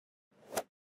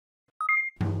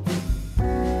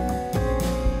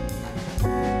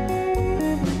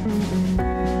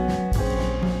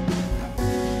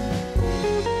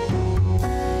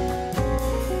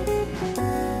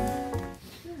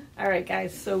right,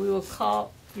 guys, so we will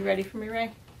call, you ready for me,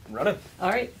 Ray? Ready. All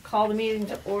right, call the meeting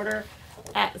to order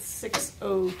at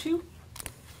 6:02.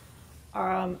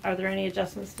 Are there any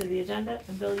adjustments to the agenda?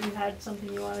 And Bill, you had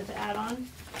something you wanted to add on?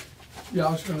 Yeah,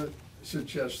 I was going to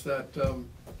suggest that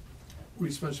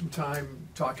we spend some time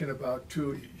talking about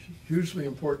two hugely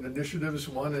important initiatives.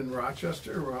 One in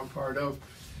Rochester, where I'm part of,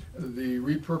 the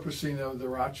repurposing of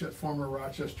the former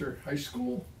Rochester High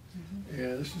School. Mm-hmm.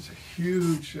 And this is a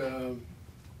huge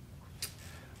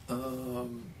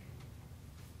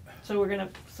So we're gonna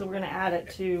add it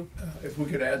to. If we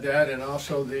could add that, and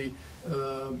also the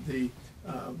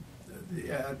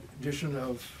addition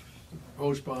of the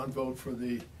proposed bond vote for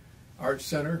the Arts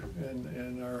Center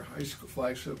and our high school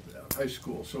flagship high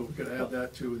school. So we could add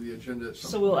that to the agenda at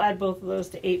some So we'll add both of those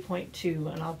to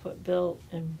 8.2, and I'll put Bill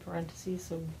in parentheses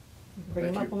so we can bring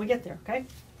them up when we get there. Okay.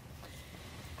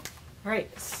 All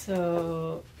right.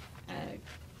 So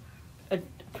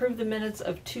approve the minutes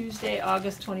of Tuesday,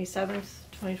 August 27th,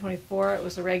 2024. It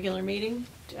was a regular meeting.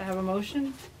 Do I have a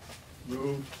motion?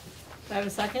 Move. Do I have a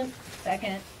second?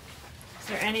 Second. Is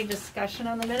there any discussion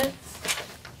on the minutes?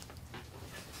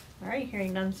 All right,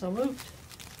 hearing none, so moved.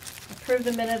 Approve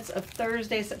the minutes of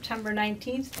Thursday, September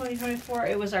 19th, 2024.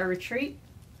 It was our retreat.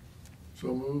 So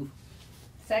move.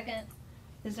 Second.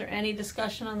 Is there any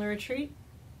discussion on the retreat?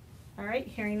 All right,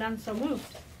 hearing none, so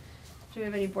moved. Do we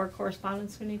have any board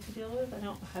correspondence we need to deal with? I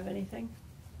don't have anything.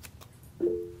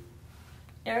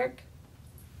 Eric?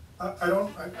 I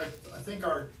think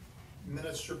our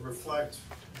minutes should reflect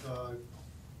the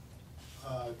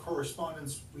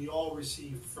correspondence we all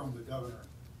received from the governor.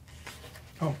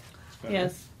 Oh.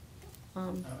 Yes.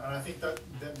 And I think that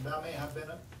may have been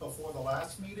before the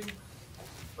last meeting,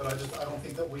 but I don't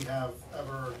think that we have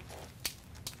ever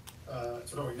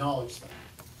sort of acknowledged that.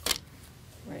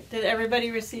 Right. Did everybody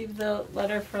receive the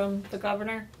letter from the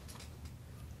governor?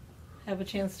 Have a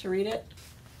chance to read it?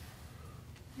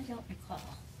 I don't recall.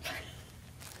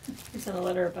 He sent a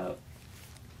letter about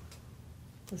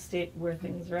the state, where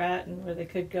things are at and where they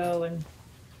could go, and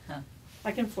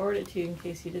I can forward it to you in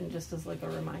case you didn't, just as like a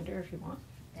reminder if you want.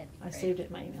 I saved it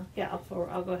in my email. Yeah,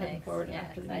 I'll go ahead and forward it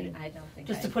after the meeting. I don't think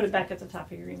just to put it back at the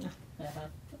top of your email.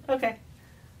 Okay.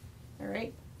 All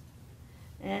right.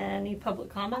 Any public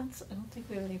comments? I don't think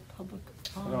we have any public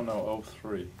comments. I don't know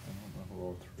 03. I don't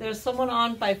know 03. There's someone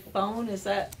on by phone. Is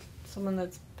that someone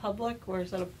that's public, or is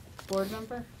that a board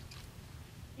member?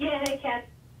 Yeah, hey, Kat.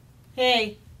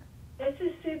 Hey. This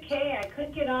is Sue Kay. I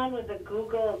couldn't get on with the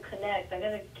Google Connect. I'm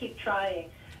going to keep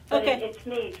trying. But okay. It's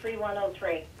me,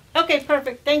 3103. Okay,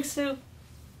 perfect. Thanks, Sue.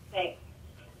 Thanks.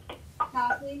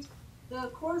 Kathleen, the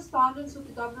correspondence with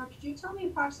the governor, could you tell me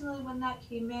approximately when that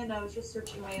came in? I was just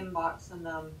searching my inbox and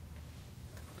I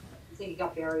think it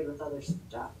got buried with other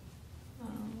stuff.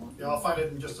 Yeah, I'll find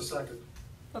it in just a second.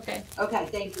 Okay. Okay,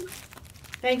 thank you.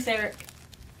 Thanks, Eric.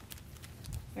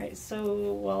 All right,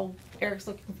 so while Eric's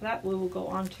looking for that, we will go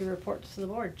on to reports to the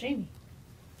board. Jamie.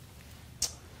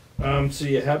 So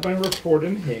you have my report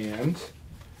in hand.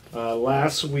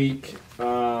 Last week,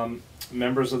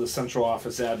 members of the central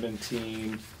office admin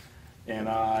team and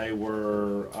I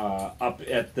were up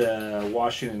at the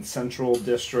Washington Central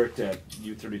District at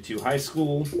U32 High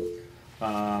School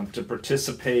to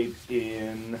participate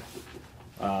in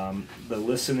the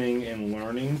listening and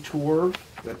learning tour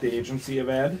that the Agency of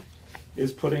Ed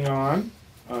is putting on.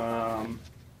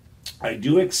 I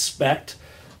do expect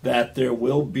that there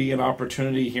will be an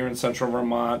opportunity here in Central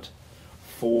Vermont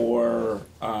for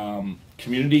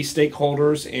community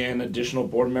stakeholders and additional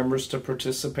board members to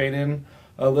participate in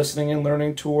a listening and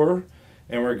learning tour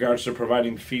in regards to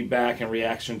providing feedback and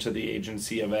reaction to the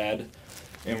Agency of Ed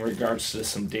in regards to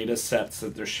some data sets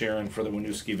that they're sharing for the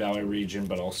Winooski Valley region,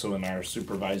 but also in our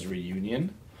supervisory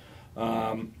union.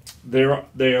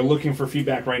 They're looking for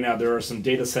feedback right now. There are some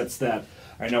data sets that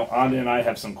I know Anna and I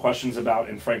have some questions about,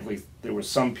 and frankly, there were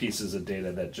some pieces of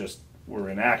data that just were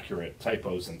inaccurate,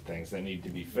 typos and things that need to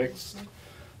be fixed.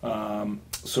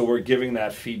 So we're giving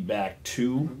that feedback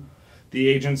to the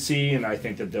agency, and I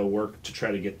think that they'll work to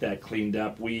try to get that cleaned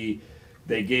up.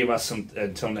 They gave us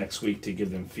until next week to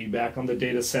give them feedback on the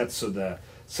data sets, so the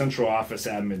central office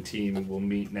admin team will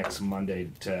meet next Monday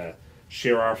to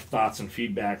share our thoughts and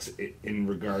feedbacks in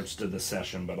regards to the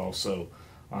session, but also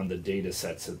on the data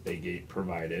sets that they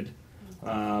provided.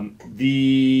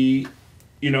 In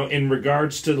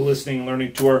regards to the listening and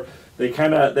learning tour,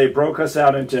 they broke us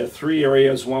out into three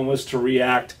areas. One was to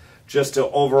react just to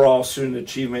overall student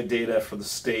achievement data for the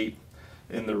state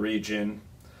in the region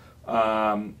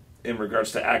in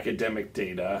regards to academic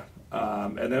data,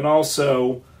 and then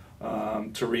also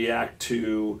to react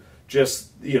to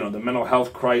just, you know, the mental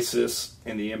health crisis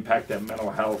and the impact that mental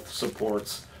health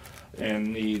supports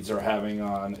and needs are having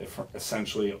on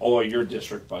essentially all your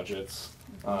district budgets,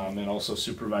 and also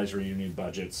supervisory union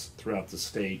budgets throughout the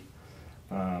state.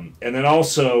 And then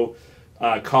also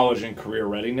college and career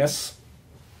readiness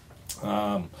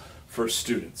for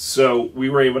students. So we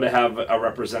were able to have a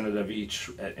representative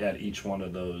at each one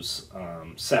of those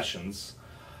sessions.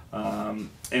 And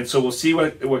so we'll see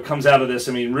what comes out of this.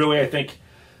 I mean, really, I think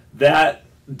that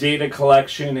data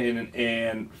collection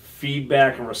and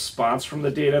feedback and response from the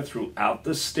data throughout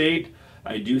the state,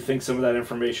 I do think some of that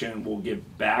information will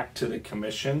get back to the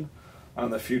commission on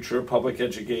the future of public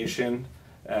education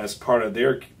as part of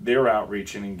their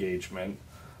outreach and engagement.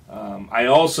 I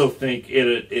also think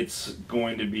it's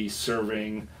going to be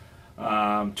serving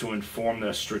to inform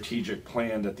the strategic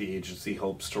plan that the agency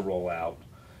hopes to roll out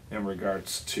in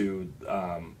regards to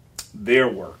their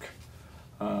work.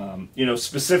 You know,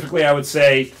 specifically, I would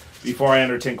say, before I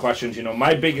entertain questions, you know,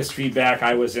 my biggest feedback,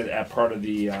 I was at part of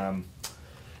the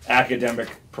academic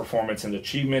performance and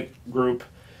achievement group.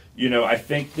 You know, I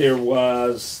think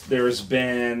there's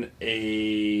been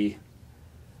a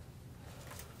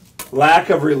lack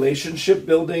of relationship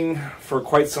building for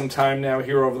quite some time now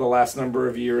here over the last number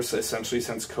of years, essentially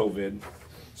since COVID.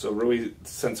 So really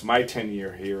since my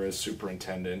tenure here as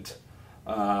superintendent,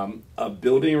 of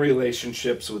building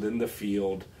relationships within the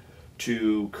field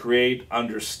to create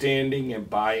understanding and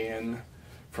buy-in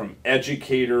from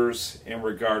educators in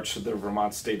regards to the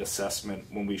Vermont State Assessment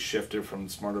when we shifted from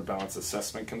the Smarter Balance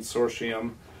Assessment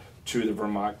Consortium to the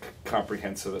Vermont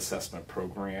Comprehensive Assessment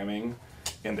Programming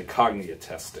and the cognitive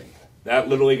testing. That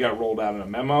literally got rolled out in a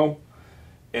memo,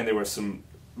 and there were some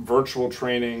virtual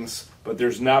trainings, but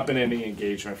there's not been any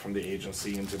engagement from the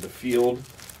agency into the field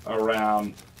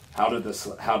around how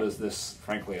does this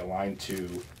frankly align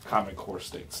to Common Core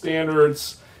state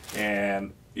standards,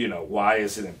 and you know, why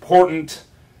is it important,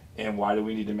 and why do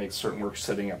we need to make certain we're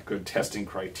setting up good testing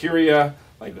criteria,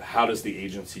 like how does the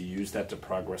agency use that to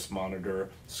progress monitor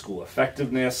school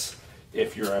effectiveness.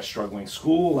 If you're a struggling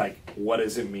school, like what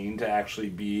does it mean to actually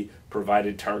be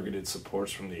provided targeted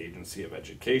supports from the Agency of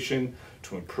Education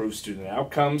to improve student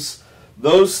outcomes?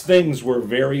 Those things were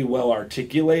very well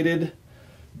articulated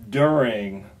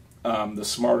during the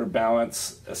Smarter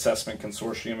Balance Assessment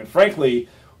Consortium. And frankly,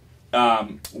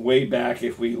 way back,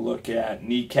 if we look at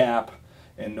NECAP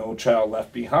and No Child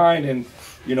Left Behind, and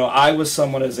you know, I was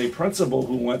someone as a principal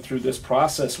who went through this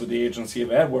process with the Agency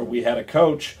of Ed where we had a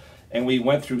coach and we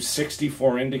went through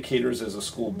 64 indicators as a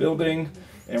school building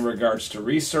in regards to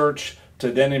research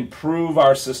to then improve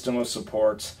our system of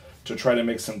supports to try to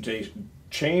make some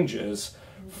changes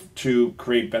to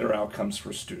create better outcomes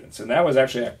for students. And that was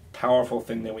actually a powerful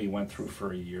thing that we went through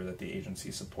for a year, that the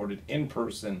agency supported in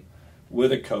person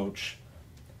with a coach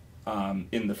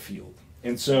in the field.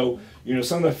 And so, you know,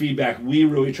 some of the feedback we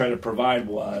really try to provide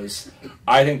was,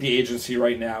 I think the agency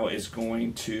right now is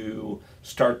going to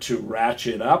start to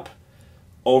ratchet up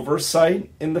oversight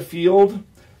in the field,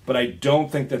 but I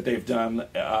don't think that they've done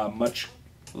much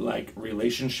like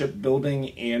relationship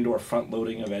building and or front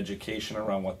loading of education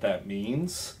around what that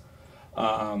means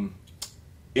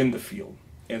in the field.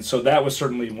 And so that was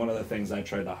certainly one of the things I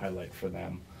tried to highlight for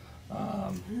them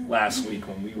last week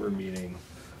when we were meeting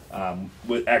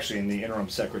with, actually, in the interim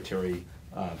secretary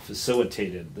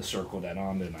facilitated the circle that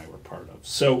Amna and I were part of.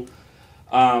 So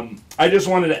I just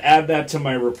wanted to add that to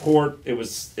my report. It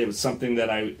was something that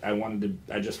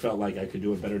I just felt like I could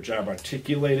do a better job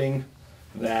articulating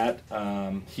that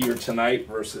here tonight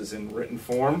versus in written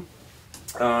form.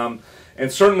 And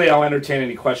certainly I'll entertain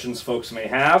any questions folks may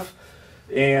have.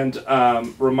 And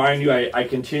remind you, I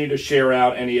continue to share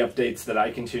out any updates that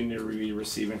I continue to be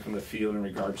receiving from the field in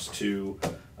regards to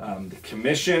the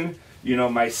commission. You know,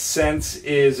 my sense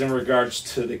is in regards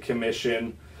to the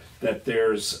commission that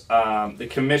there's the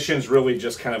commission's really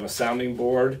just kind of a sounding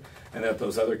board, and that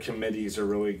those other committees are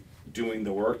really doing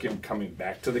the work and coming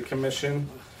back to the commission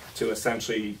to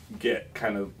essentially get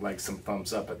kind of like some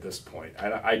thumbs up at this point.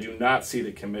 I do not see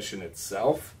the commission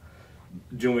itself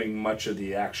doing much of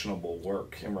the actionable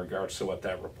work in regards to what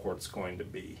that report's going to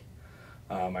be.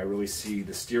 I really see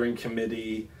the steering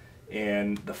committee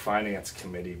and the finance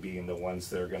committee being the ones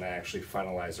that are going to actually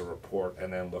finalize a report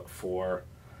and then look for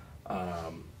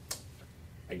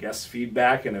I guess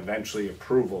feedback and eventually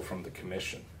approval from the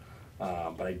commission.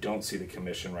 But I don't see the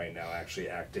commission right now actually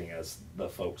acting as the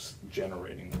folks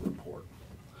generating the report.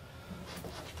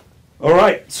 All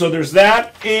right, so there's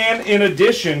that. And in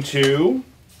addition to,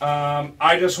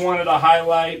 I just wanted to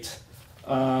highlight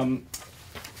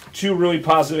two really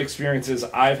positive experiences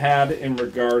I've had in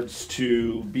regards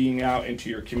to being out into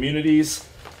your communities.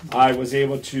 I was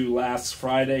able to last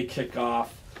Friday kick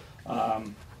off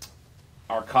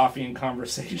our coffee and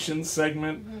conversation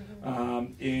segment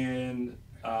in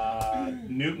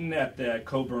Newton at the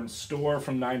Coburn store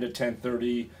from 9 to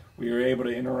 10:30. We were able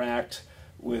to interact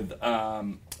with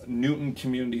Newton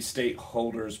community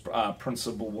stakeholders,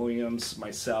 Principal Williams,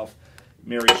 myself,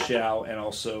 Mary Schau, and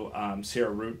also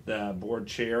Sarah Root, the board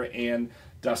chair, and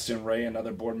Dustin Ray,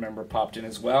 another board member, popped in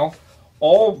as well,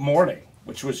 all morning,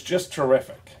 which was just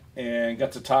terrific, and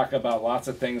got to talk about lots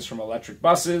of things from electric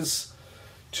buses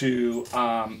to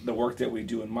the work that we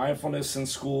do in mindfulness in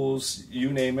schools,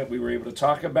 you name it, we were able to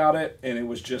talk about it, and it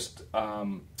was just a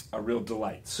real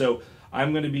delight. So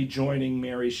I'm going to be joining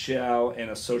Mary Schau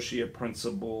and Associate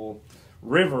Principal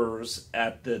Rivers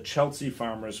at the Chelsea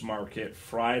Farmers Market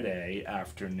Friday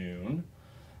afternoon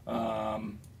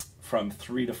from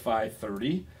 3 to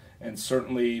 5:30. And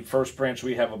certainly First Branch,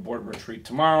 we have a board retreat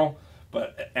tomorrow,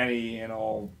 but any and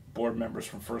all board members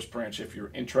from First Branch, if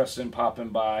you're interested in popping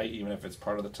by, even if it's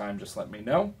part of the time, just let me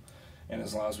know. And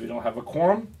as long as we don't have a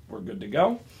quorum, we're good to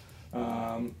go.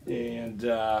 I'd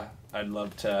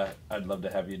love to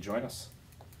have you join us.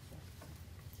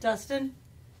 Dustin?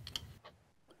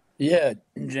 Yeah,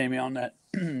 Jamie, on that,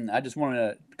 I just wanted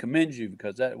to commend you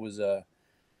because that was a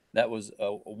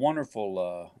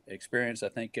wonderful experience. I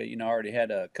think I already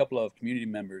had a couple of community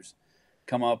members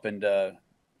come up and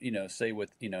say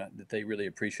that they really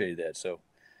appreciated that. So,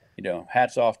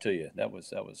 hats off to you. That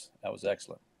was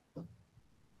excellent.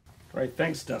 Great,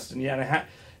 thanks, Dustin. Yeah,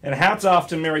 and hats off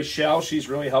to Mary Schau. She's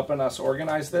really helping us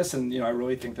organize this, and I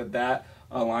really think that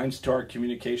aligns to our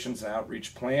communications and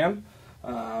outreach plan.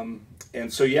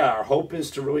 And so, our hope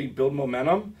is to really build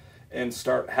momentum and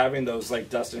start having those, like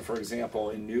Dustin, for example,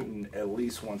 in Newton, at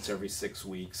least once every 6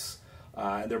 weeks.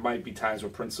 And there might be times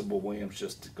where Principal Williams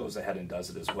just goes ahead and does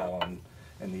it as well, and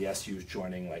the SU is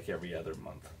joining like every other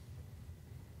month.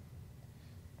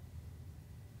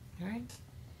 All right.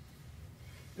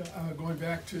 Going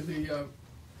back to the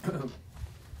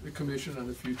Commission on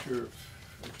the Future of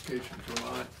Education in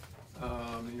Vermont,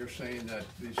 and you're saying that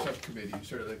the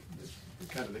subcommittees are the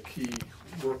kind of the key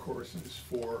workhorses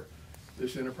for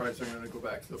this enterprise. I'm going to go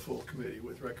back to the full committee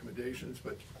with recommendations,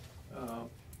 but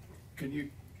can you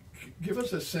give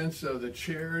us a sense of the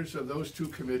chairs of those two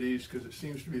committees, because it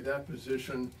seems to be that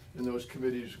position in those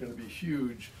committees is going to be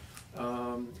huge.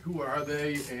 Who are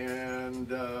they, and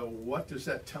what does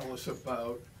that tell us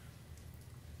about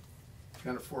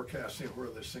kind of forecasting where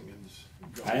this thing is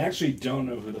going? I actually don't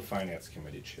know who the Finance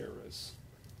Committee chair is.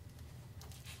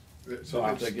 So I'll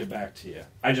have to get back to you.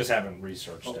 I just haven't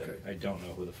researched it. I don't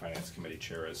know who the Finance Committee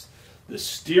chair is. The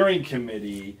steering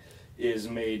committee is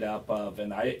made up of,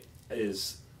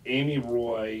 is Amy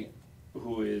Roy,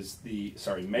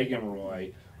 Megan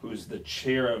Roy, who's the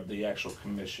chair of the actual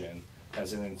commission,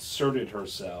 has inserted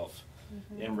herself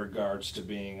in regards to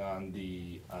being on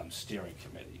the steering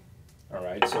committee. All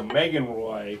right, so Megan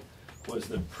Roy was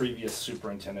the previous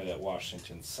superintendent at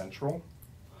Washington Central.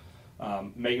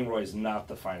 Megan Roy is not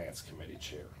the Finance Committee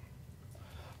chair.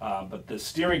 But the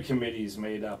steering committee is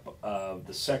made up of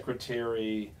the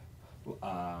secretary,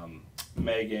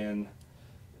 Megan,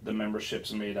 the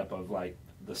membership's made up of like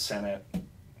the Senate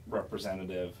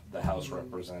representative, the House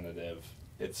representative.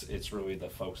 It's really the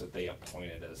folks that they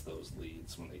appointed as those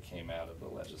leads when they came out of the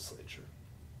legislature.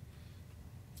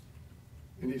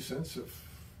 Any sense of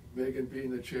Megan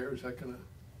being the chair? Is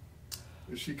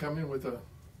she coming with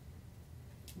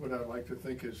what I'd like to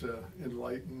think is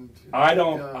enlightened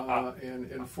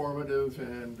and informative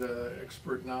and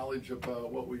expert knowledge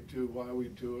about what we do, why we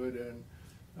do it, and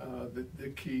the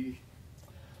key.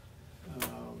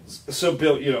 So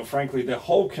Bill, frankly, the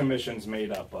whole commission's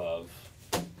made up of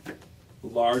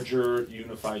larger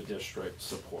unified district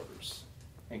supporters,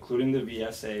 including the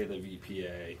VSA, the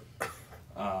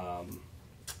VPA,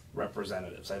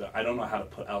 representatives. I don't know how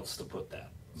else to put that.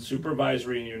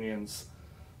 Supervisory unions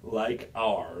like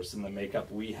ours and the makeup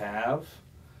we have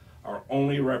are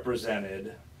only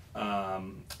represented,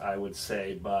 I would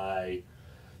say, by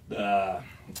I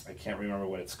can't remember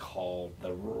what it's called,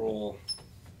 the rural,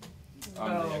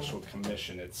 on the actual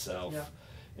commission itself. Yeah.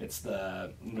 It's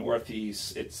the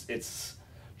Northeast, it's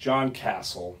John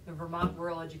Castle. The Vermont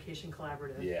Rural Education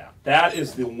Collaborative. Yeah, that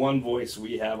is the one voice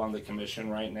we have on the commission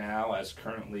right now as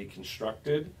currently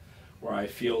constructed, where I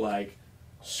feel like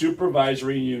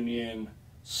supervisory union,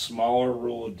 smaller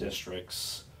rural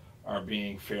districts are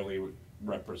being fairly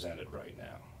represented right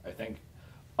now. I think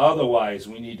otherwise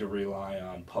we need to rely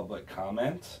on public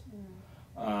comment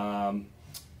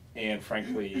and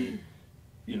frankly,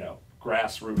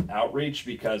 grassroots outreach,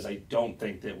 because I don't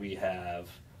think that we have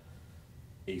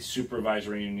a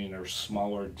supervisory union or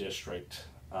smaller district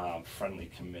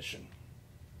friendly commission.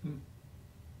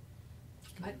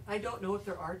 I don't know if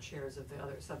there are chairs of the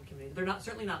other subcommittees. They're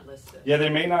certainly not listed. Yeah, they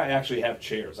may not actually have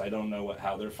chairs. I don't know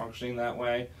how they're functioning that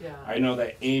way. Yeah. I know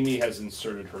that Amy has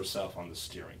inserted herself on the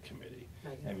steering committee.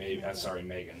 Megan. And maybe,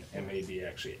 Megan, and may be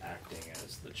actually acting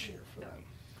as the chair for them.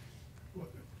 Well,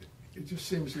 it just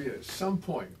seems to me at some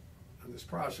point in this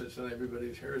process, and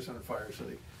everybody's hair is on fire, so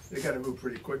they got to move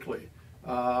pretty quickly.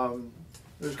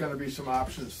 There's going to be some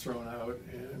options thrown out,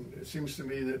 and it seems to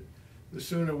me that the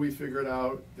sooner we figured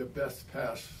out the best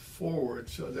path forward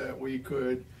so that we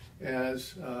could,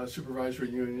 as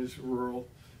supervisory unions, rural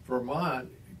Vermont,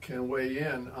 can weigh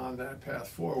in on that path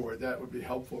forward, that would be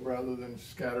helpful rather than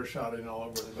scattershotting all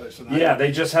over the place. And Yeah,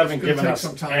 they just haven't given us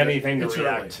some time anything to it's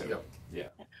react early. to. Yep.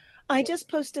 Yeah. I just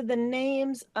posted the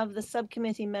names of the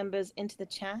subcommittee members into the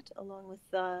chat, along with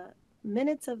the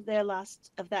minutes of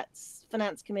that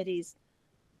finance committee's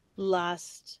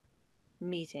last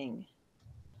meeting.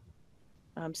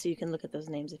 So you can look at those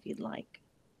names if you'd like.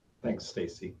 Thanks,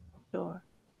 Stacy. Sure.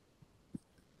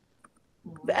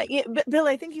 But Bill,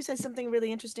 I think you said something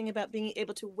really interesting about being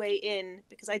able to weigh in,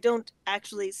 because I don't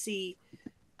actually see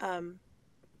an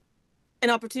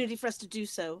opportunity for us to do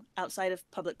so outside of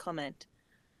public comment.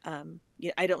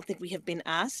 I don't think we have been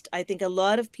asked. I think a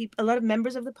lot of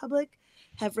members of the public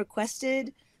have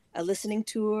requested a listening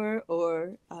tour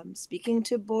or speaking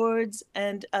to boards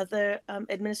and other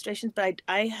administrations, but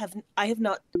I have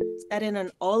not sat in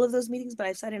on all of those meetings, but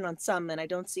I've sat in on some, and I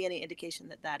don't see any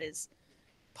indication that is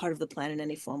part of the plan in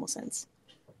any formal sense.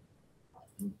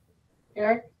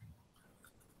 Eric?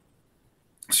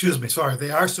 Excuse me, sorry.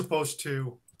 They are supposed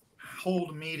to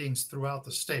hold meetings throughout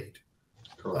the state.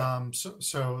 Correct.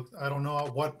 So I don't know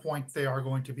at what point they are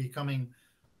going to be coming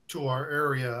to our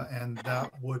area, and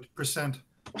that would present,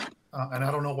 and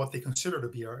I don't know what they consider to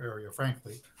be our area,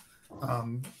 frankly.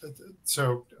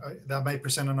 So that may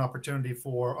present an opportunity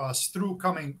for us through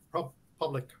coming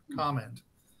public comment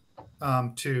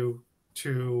to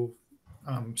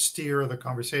steer the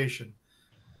conversation.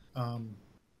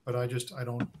 But I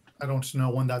don't know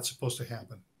when that's supposed to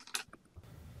happen.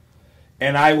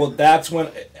 And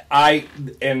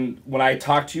when I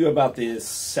talk to you about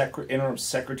the interim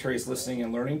secretary's listening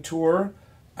and learning tour,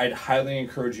 I'd highly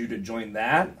encourage you to join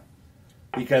that,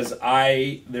 because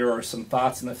there are some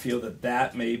thoughts in the field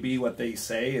that may be what they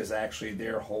say is actually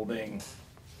they're holding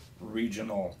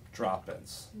regional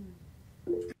drop-ins.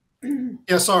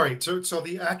 Yeah, sorry. So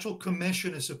the actual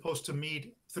commission is supposed to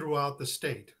meet throughout the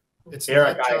state. It's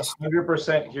Eric, not I just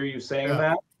 100% hear you saying Yeah.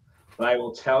 that, but I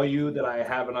will tell you that I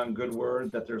have it on good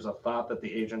word that there's a thought that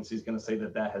the agency is going to say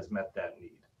that has met that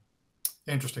need.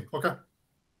 interesting. Okay.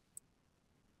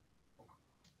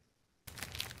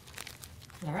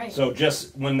 All right. So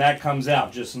just when that comes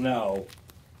out, just know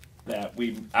that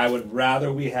I would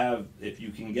rather we have, if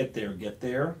you can get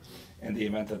there, in the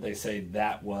event that they say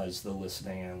that was the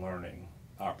listening and learning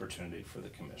opportunity for the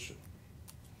commission.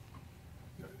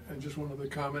 And just one other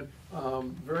comment.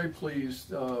 Very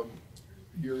pleased.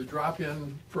 Your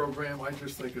drop-in program, I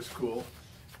just think is cool.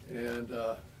 And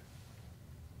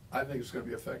I think it's going to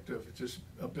be effective. It's just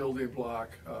a building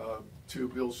block to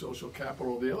build social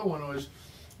capital. The other one was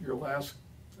your last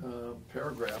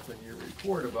paragraph in your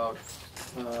report about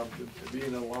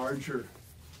being a larger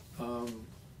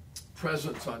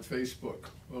presence on Facebook,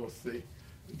 both the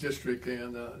district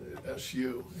and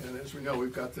SU. And as we know,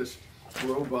 we've got this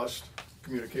robust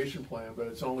communication plan, but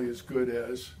it's only as good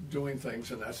as doing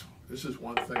things, and this is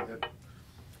one thing that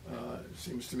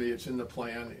seems to me it's in the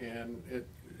plan, and it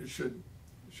should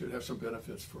have some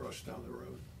benefits for us down the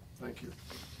road. Thank you.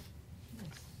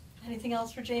 Anything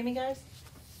else for Jamie, guys?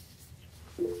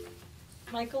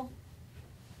 Michael?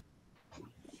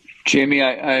 Jamie,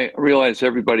 I realize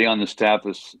everybody on the staff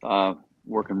is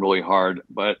working really hard,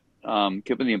 but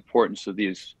given the importance of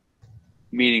these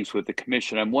meetings with the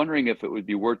commission, I'm wondering if it would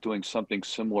be worth doing something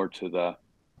similar to the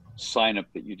sign up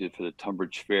that you did for the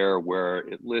Tunbridge Fair, where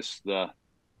it lists the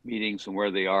meetings and where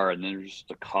they are, and then there's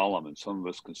just a column, and some of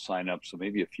us can sign up. So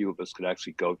maybe a few of us could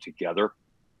actually go together,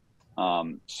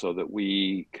 so that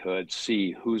we could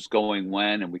see who's going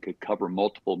when, and we could cover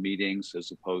multiple meetings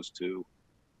as opposed to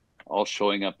all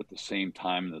showing up at the same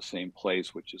time in the same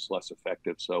place, which is less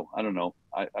effective. So I don't know.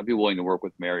 I'd be willing to work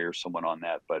with Mary or someone on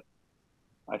that, but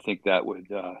I think that would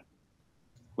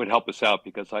help us out,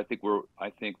 because I think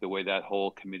the way that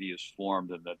whole committee is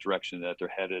formed and the direction that they're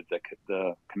headed,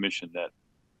 the commission, that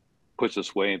puts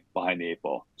us way behind the 8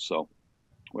 ball. So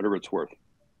whatever it's worth.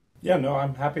 Yeah, no,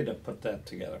 I'm happy to put that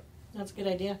together. That's a good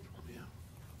idea. Yeah.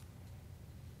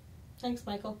 Thanks,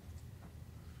 Michael.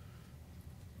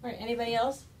 All right, anybody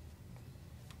else?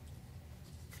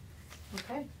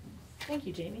 Okay, thank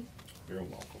you, Jamie. You're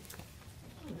welcome.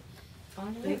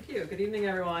 Thank you. Good evening,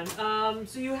 everyone.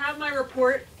 So you have my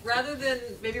report. Rather than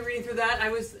maybe reading through that,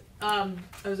 I was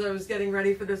as I was getting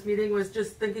ready for this meeting, was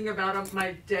just thinking about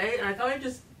my day, and I thought I'd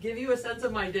just give you a sense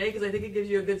of my day because I think it gives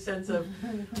you a good sense of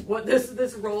what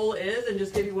this role is, and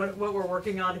just give you what we're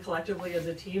working on collectively as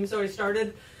a team. So I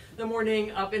started the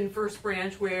morning up in First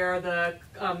Branch, where the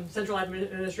central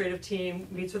administrative team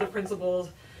meets with the principals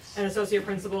and associate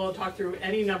principal, talk through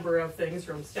any number of things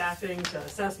from staffing to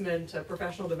assessment to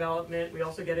professional development. We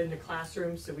also get into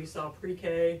classrooms, so we saw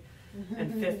pre-K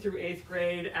and 5th through 8th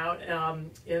grade out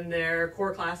in their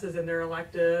core classes and their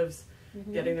electives,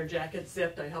 getting their jackets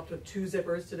zipped. I helped with 2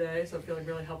 zippers today, so I'm feeling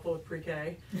really helpful with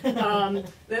pre-K. Then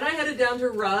I headed down to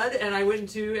Rudd, and I went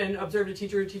to and observed a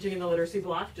teacher teaching in the literacy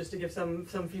block, just to give some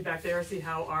feedback there, see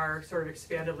how our sort of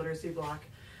expanded literacy block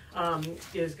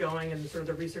is going and sort of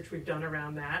the research we've done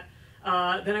around that.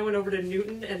 Then I went over to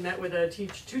Newton and met with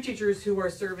 2 teachers who are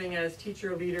serving as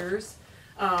teacher leaders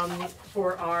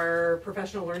for our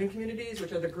professional learning communities,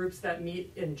 which are the groups that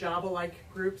meet in job-alike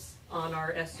groups on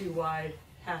our SU-wide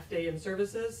half-day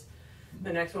in-services.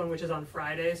 The next one, which is on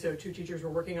Friday, so 2 teachers were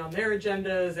working on their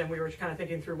agendas, and we were kind of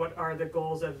thinking through what are the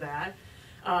goals of that.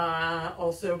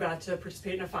 Also got to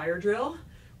participate in a fire drill,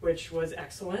 which was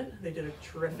excellent. They did a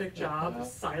terrific job,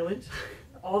 silent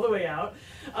all the way out.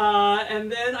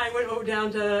 And then I went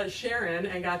down to Sharon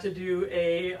and got to do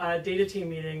a data team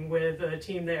meeting with a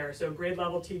team there. So grade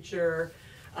level teacher,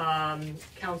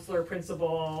 counselor,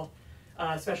 principal,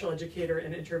 special educator,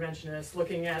 and interventionist,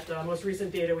 looking at the most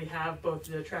recent data we have, both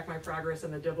the Track My Progress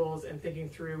and the DIBELS, and thinking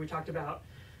through, we talked about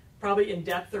probably in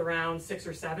depth around 6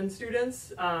 or 7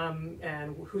 students,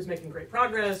 and who's making great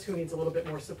progress, who needs a little bit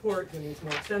more support, who needs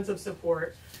more extensive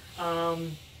support.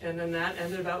 And then that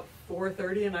ended about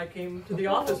 4:30, and I came to the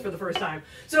office for the first time.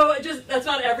 So that's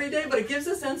not every day, but it gives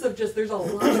a sense of just, there's a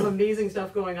lot of amazing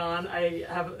stuff going on.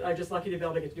 I'm just lucky to be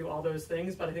able to get to do all those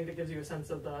things, but I think it gives you a sense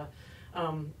of the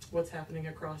what's happening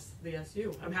across the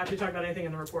SU. I'm happy to talk about anything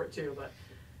in the report too, but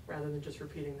rather than just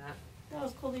repeating that. That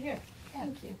was cool to hear.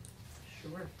 Thank you.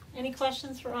 Sure. Any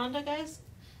questions for Rhonda, guys?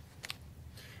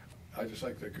 I just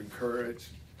like to concur.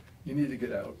 You need to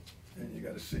get out and you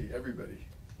got to see everybody,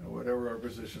 whatever our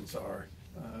positions are.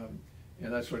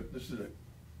 And that's what, this is a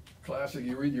classic.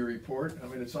 You read your report, I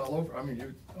mean, it's all over. I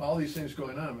mean, all these things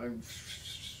going on.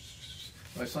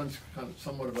 My son's kind of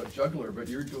somewhat of a juggler, but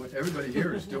you're doing, everybody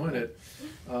here is doing it.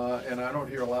 And I don't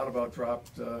hear a lot about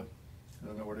dropped, I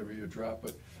don't know, whatever you drop,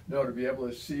 but no, to be able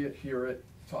to see it, hear it,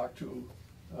 talk to,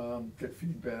 get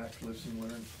feedback, listen,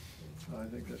 learn. I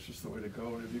think that's just the way to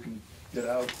go. And if you can get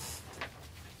out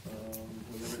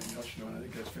with everything else you're doing, I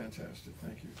think that's fantastic.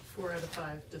 Thank you. 4 out of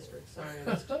 5 districts.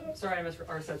 Sorry, I missed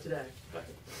RSET today. But.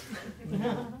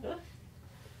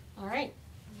 All right.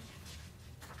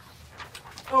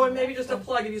 Oh, and maybe just a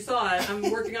plug, if you saw it, I'm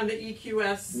working on the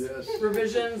EQS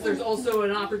revisions. There's also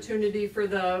an opportunity for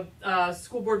the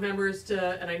school board members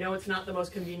to, and I know it's not the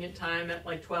most convenient time at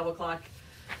like 12 o'clock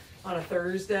on a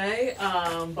Thursday,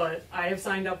 but I have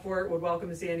signed up for it. Would welcome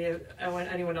to see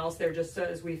anyone else there, just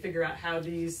as we figure out how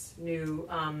these new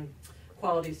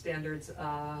quality standards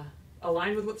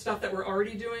align with what stuff that we're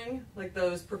already doing, like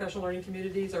those professional learning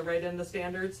communities are right in the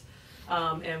standards,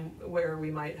 and where we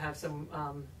might have some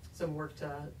work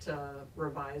to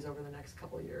revise over the next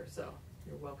couple of years. So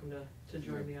you're welcome to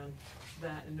join me on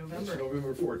that in November. It's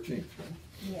November 14th, right?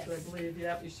 Yes. So I believe,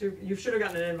 yeah, you should have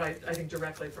gotten an invite, I think,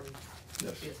 directly from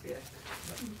Yes. the SBA.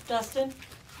 Dustin?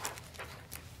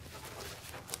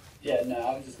 Yeah, no,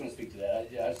 I was just gonna speak to that.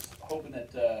 I was hoping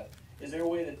that, is there a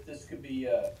way that this could be,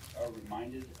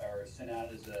 reminded or sent out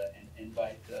as an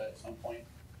invite, at some point?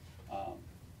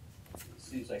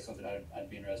 Seems like something I'd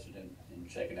be interested in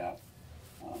checking out.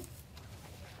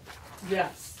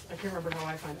 Yes, I can't remember how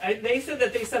I find it. They said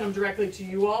that they sent them directly to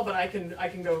you all, but I can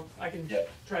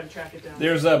try to track it down.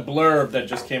 There's a blurb that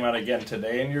just came out again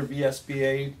today in your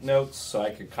VSBA notes, so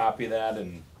I could copy that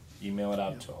and email it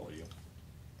out to all of you.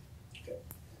 Okay.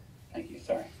 Thank you.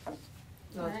 Sorry.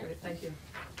 No, that's great. Thank you.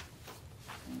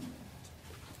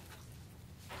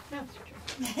 No, it's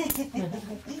your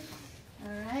turn.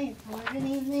 All right, well, good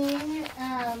evening.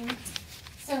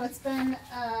 So it's been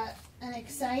an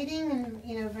exciting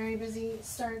and very busy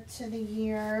start to the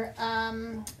year,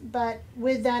 but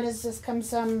with that has just come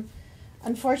some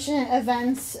unfortunate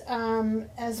events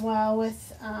as well,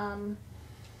 with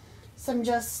some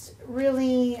just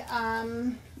really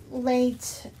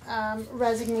late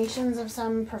resignations of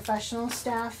some professional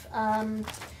staff.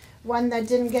 One that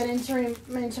didn't get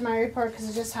into my report because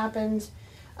it just happened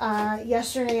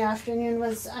yesterday afternoon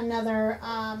was another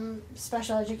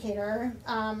special educator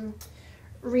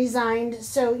resigned.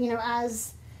 So, you know,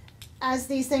 as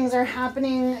these things are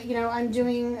happening, you know, I'm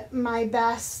doing my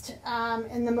best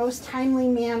in the most timely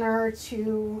manner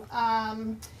to,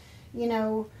 you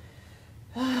know,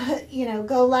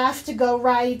 go left, go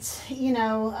right, you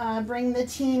know, bring the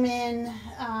team in,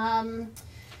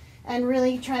 and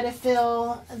really try to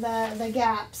fill the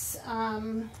gaps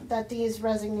that these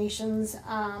resignations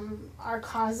are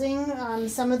causing.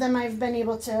 Some of them I've been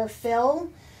able to fill,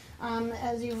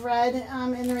 as you've read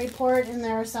in the report, and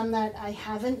there are some that I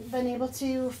haven't been able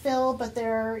to fill, but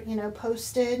they're, you know,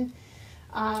 posted.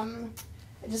 I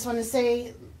just want to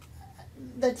say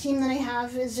the team that I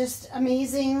have is just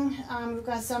amazing. We've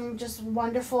got some just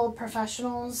wonderful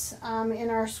professionals in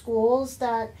our schools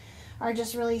that are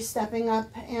just really stepping up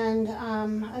and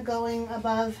going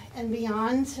above and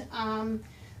beyond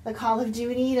the call of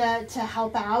duty to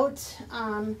help out.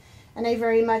 And I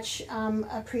very much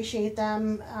appreciate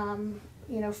them,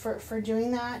 you know, for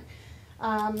doing that.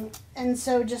 And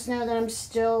so just know that I'm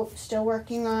still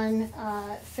working on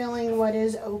filling what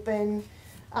is open.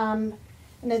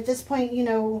 And at this point, you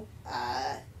know,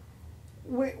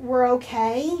 we're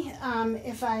okay.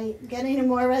 If I get any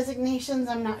more resignations,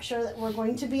 I'm not sure that we're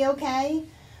going to be okay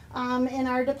in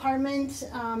our department.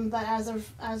 But as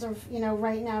of you know,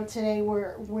 right now today,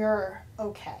 we're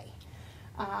okay.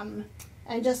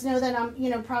 And just know that I'm, you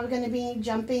know, probably going to be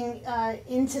jumping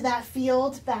into that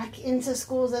field, back into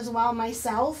schools as well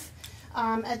myself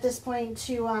at this point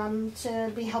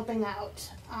to be helping out.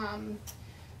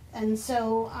 And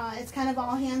so it's kind of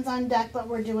all hands on deck, but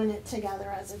we're doing it together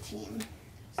as a team.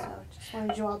 So just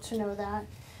wanted you all to know that.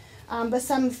 But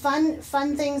some fun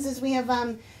things is we have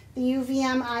the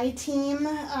UVMI team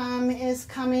is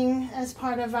coming as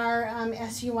part of our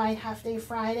SU-wide Half Day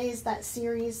Fridays, that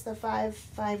series, the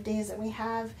five days that we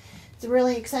have. It's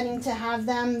really exciting to have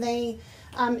them. They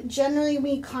generally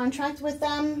we contract with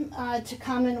them to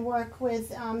come and work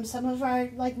with some of our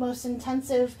most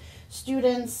intensive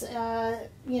students,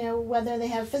 you know, whether they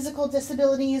have physical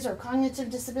disabilities or cognitive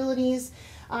disabilities.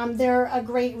 They're a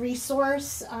great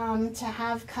resource to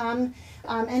have come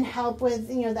and help with,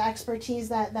 you know, the expertise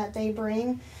that they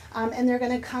bring. And they're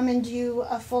going to come and do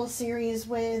a full series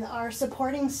with our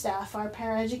supporting staff, our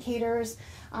paraeducators,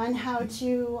 on how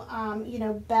to, you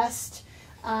know, best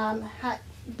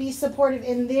be supportive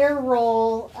in their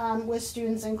role with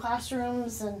students in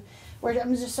classrooms. And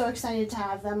I'm just so excited to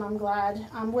have them. I'm glad.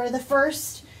 We're the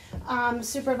first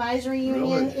supervisory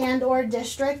union Really? and or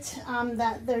district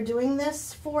that they're doing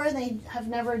this for. They have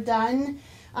never done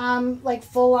like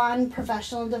full-on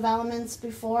professional developments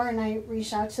before, and I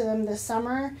reached out to them this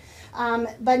summer.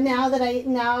 But now that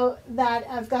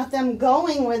I've got them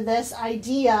going with this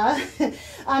idea,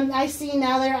 I see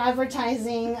now they're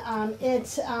advertising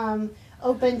it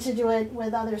open to do it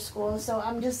with other schools. So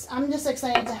I'm just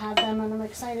excited to have them, and I'm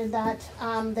excited that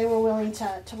they were willing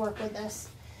to work with this.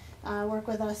 Work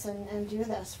with us and do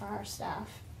this for our staff.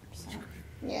 So,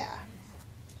 yeah.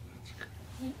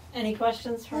 Any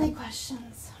questions for Any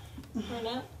questions?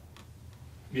 Renette?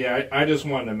 Yeah, I just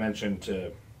wanted to mention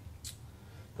to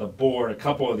the board, a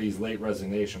couple of these late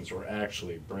resignations were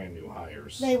actually brand new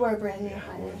hires. They were brand new Yeah,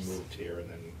 hires. moved here and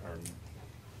then are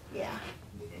Yeah.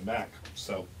 moving back.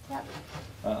 So, Yep.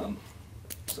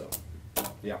 so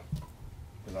yeah, it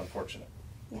was unfortunate.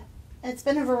 It's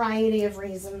been a variety of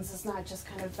reasons. It's not just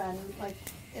kind of been like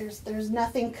there's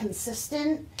nothing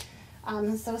consistent.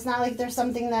 So it's not like there's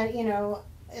something that, you know,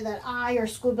 that I or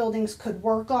school buildings could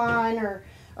work on or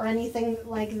anything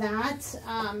like that.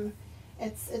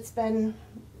 It's been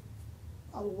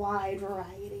a wide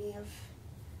variety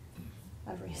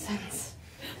of reasons.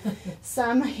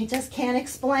 Some you just can't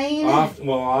explain.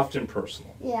 Often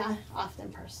personal. Yeah,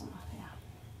 often personal. Yeah.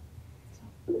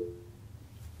 So.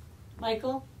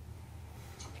 Michael?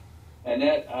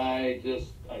 Annette, I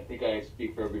think I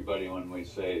speak for everybody when we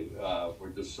say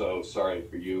we're just so sorry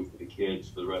for you, for the kids,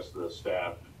 for the rest of the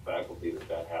staff and faculty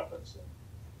that happens.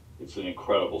 It's an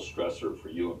incredible stressor for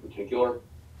you in particular.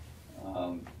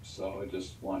 So I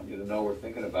just want you to know we're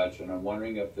thinking about you, and I'm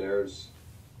wondering if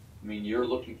you're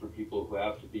looking for people who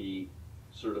have to be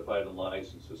certified and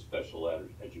licensed as special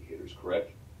educators,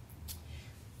 correct?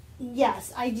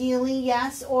 Yes, ideally,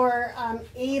 yes, or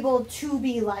able to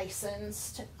be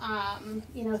licensed,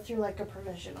 you know, through like a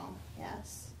provisional,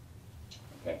 yes.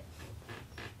 Okay.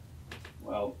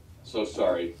 Well, so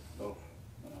sorry. Oh,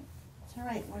 It's all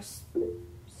right, we're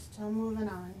still moving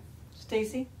on.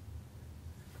 Stacy?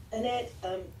 Annette,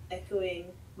 echoing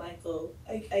Michael,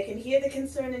 I can hear the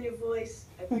concern in your voice.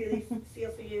 I really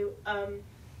feel for you.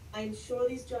 I'm sure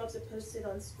these jobs are posted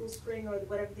on School Spring or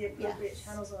whatever the appropriate Yes.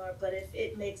 channels are, but if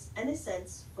it makes any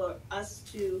sense for us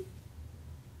to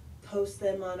post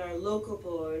them on our local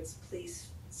boards, please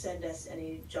send us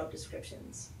any job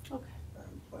descriptions. Okay.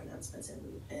 Or announcements,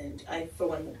 and I, for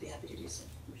one, would be happy to do so.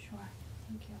 Sure.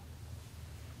 Thank you.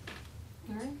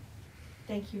 All right.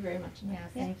 Thank you very much, Annette.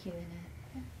 Yeah, thank you, Annette.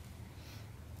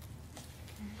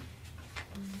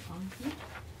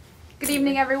 Good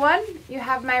evening, everyone. You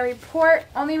have my report.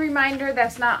 Only reminder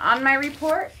that's not on my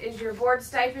report is your board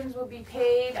stipends will be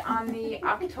paid on the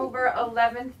October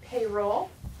 11th payroll.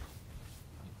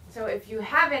 So if you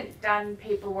haven't done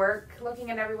paperwork, looking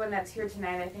at everyone that's here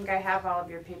tonight, I think I have all of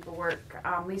your paperwork.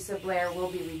 Lisa Blair will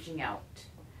be reaching out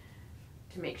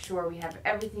to make sure we have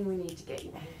everything we need to get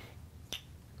you paid.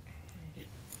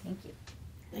 Thank you.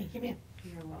 Thank you, ma'am.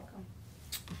 You're welcome.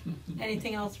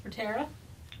 Anything else for Tara?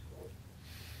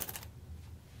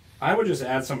 I would just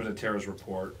add something to Tara's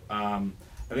report. I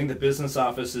think the business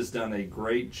office has done a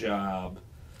great job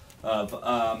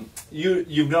of,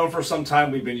 you've known for some time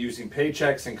we've been using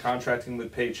Paychex and contracting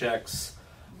with Paychex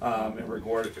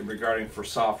regarding for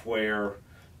software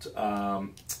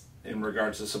in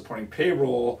regards to supporting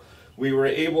payroll. We were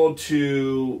able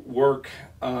to work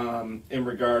in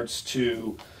regards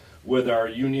to with our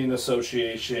union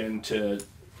association to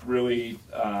really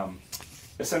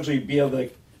essentially be able to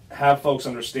have folks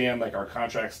understand, like our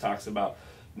contracts talks about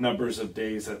numbers of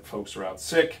days that folks are out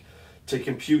sick, to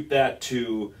compute that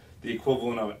to the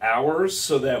equivalent of hours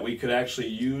so that we could actually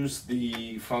use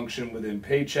the function within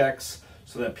Paychex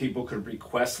so that people could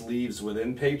request leaves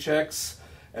within Paychex,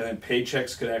 and then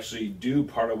Paychex could actually do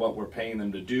part of what we're paying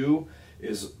them to do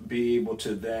is be able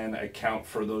to then account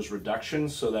for those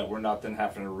reductions so that we're not then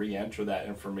having to re-enter that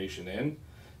information in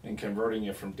and converting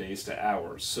it from days to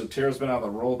hours. So Tara's been able to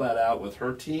roll that out with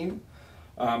her team.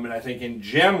 And I think in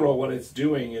general what it's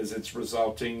doing is it's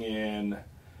resulting in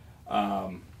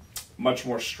much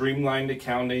more streamlined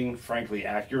accounting, frankly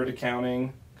accurate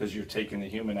accounting, because you're taking the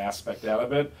human aspect out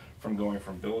of it from going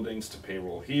from buildings to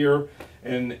payroll here.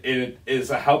 And it is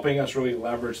helping us really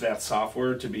leverage that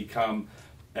software to become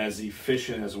as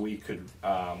efficient as we could,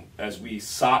 as we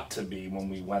sought to be when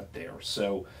we went there.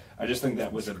 So I just think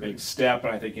that was a big step,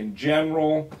 and I think in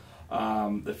general,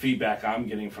 the feedback I'm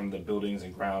getting from the buildings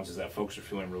and grounds is that folks are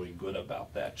feeling really good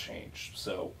about that change.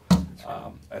 So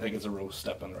I think it's a real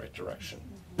step in the right direction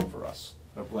for us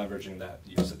of leveraging that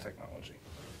use of technology.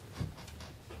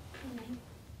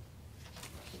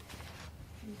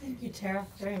 Thank you, Tara,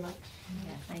 very much.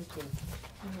 Yeah, thank you.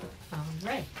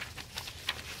 Ray.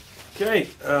 Okay,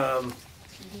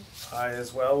 I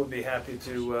as well would be happy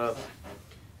to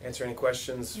answer any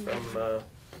questions from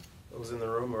those in the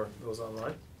room or those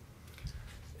online.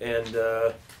 And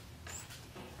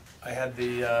I had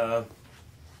the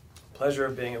pleasure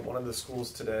of being at one of the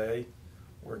schools today,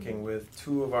 working with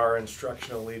two of our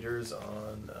instructional leaders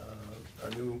on our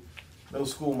new middle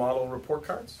school model report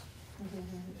cards.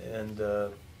 And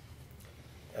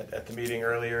at the meeting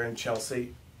earlier in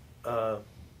Chelsea,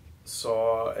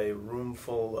 saw a room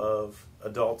full of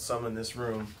adults, some in this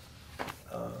room,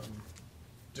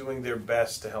 doing their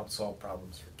best to help solve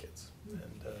problems for kids.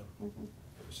 And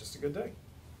it was just a good day.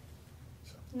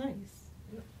 So. Nice.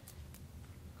 Yeah.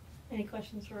 Any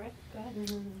questions for Ray? Go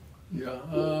ahead.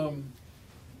 Yeah,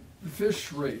 the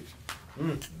fish rate.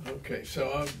 Okay,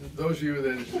 so those of you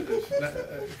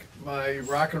that my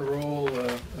rock and roll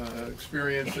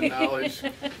experience and knowledge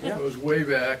goes way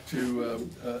back to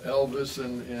Elvis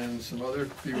and some other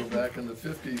people back in the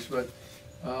 50s. But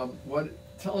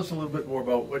tell us a little bit more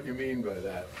about what you mean by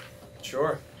that.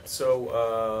 Sure.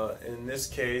 So in this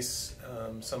case,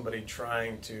 somebody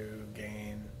trying to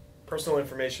gain personal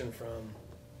information from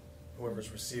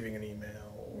whoever's receiving an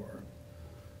email or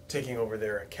taking over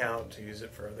their account to use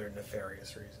it for other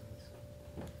nefarious reasons.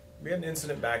 We had an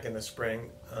incident back in the spring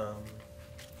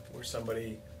where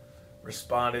somebody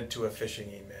responded to a phishing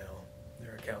email.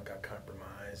 Their account got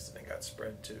compromised and it got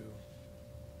spread to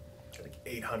like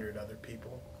 800 other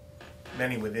people,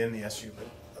 many within the SU, but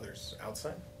others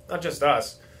outside. Not just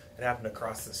us. It happened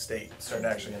across the state. It started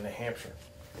actually in New Hampshire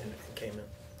and came in.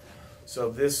 So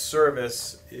this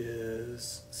service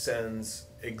sends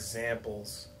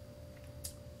examples,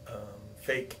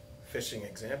 fake phishing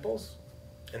examples,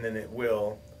 and then it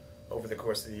will, over the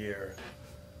course of the year,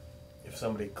 if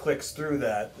somebody clicks through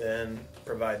that, then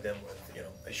provide them with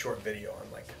a short video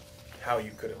on like how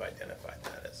you could have identified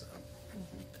that as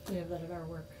We have that at our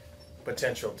work.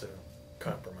 potential to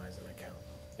compromise an account.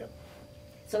 Yep.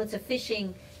 So it's a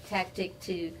phishing tactic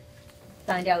to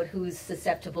find out who's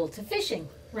susceptible to phishing.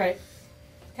 Right.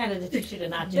 Kind of teach you to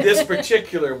not do this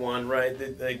particular one, right?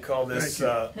 They call this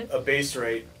a base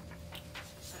rate.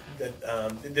 That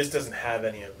this doesn't have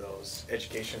any of those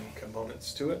education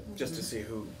components to it, just to see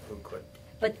who clicked.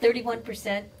 But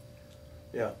 31%.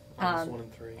 Yeah, 1 in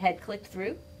 3 had clicked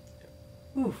through.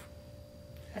 Yeah. Oof,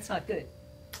 that's not good.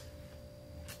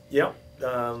 Yep.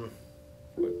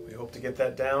 We hope to get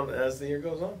that down as the year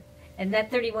goes on. And that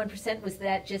 31%, was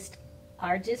that just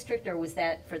our district, or was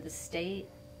that for the state?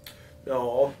 No,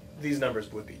 all these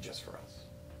numbers would be just for us.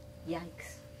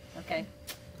 Yikes. Okay.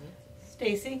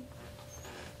 Stacy?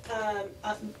 I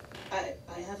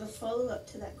have a follow-up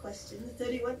to that question. The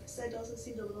 31% also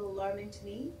seemed a little alarming to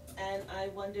me, and I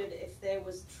wondered if there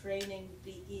was training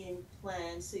being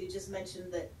planned. So you just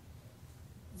mentioned that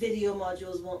video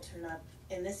modules won't turn up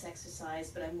in this exercise,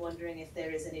 but I'm wondering if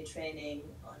there is any training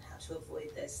on how to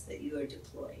avoid this that you are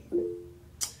deploying.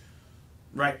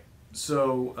 Right.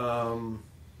 So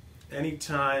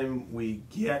anytime we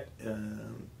get,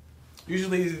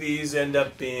 usually these end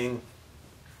up being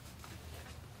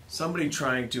somebody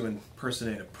trying to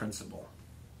impersonate a principal.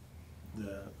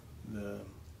 The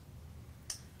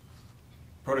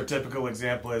prototypical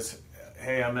example is,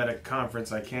 hey, I'm at a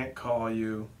conference, I can't call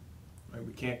you, right?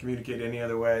 We can't communicate any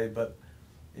other way, but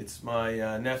it's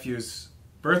my nephew's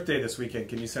birthday this weekend,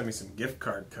 can you send me some gift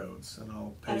card codes and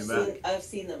I'll pay you back? I've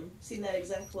seen them, seen that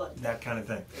exact one. That kind of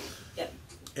thing. Yep.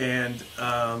 And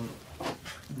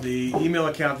the email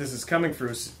account this is coming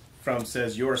from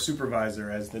says your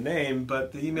supervisor as the name,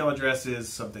 but the email address is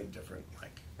something different,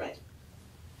 like right.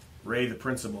 Ray the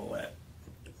principal at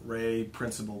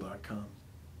rayprincipal.com.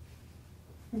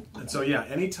 And so yeah,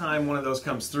 anytime one of those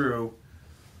comes through,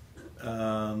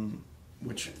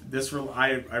 which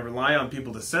I rely on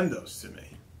people to send those to me,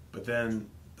 but then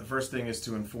the first thing is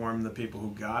to inform the people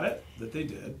who got it that they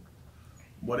did,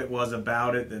 what it was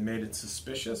about it that made it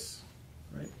suspicious,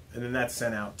 right? And then that's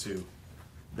sent out to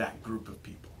that group of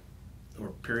people, or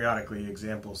periodically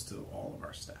examples to all of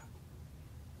our staff.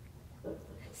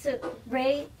 So,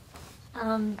 Ray,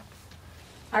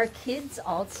 are kids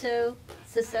also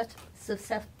I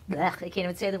can't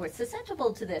even say the word,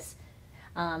 susceptible to this,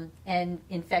 and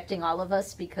infecting all of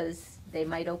us because they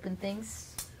might open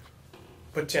things?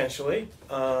 Potentially,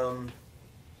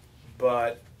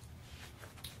 but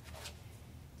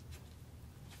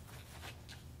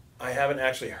I haven't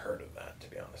actually heard of that, to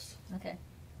be honest. Okay.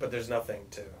 But there's nothing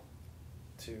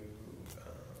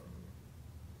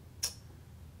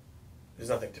there's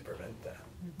nothing to prevent that,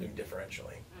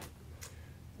 differentially.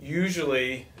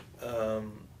 Usually,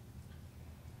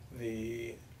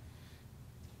 the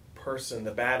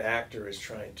bad actor is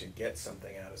trying to get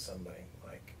something out of somebody,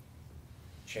 like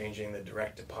changing the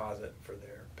direct deposit for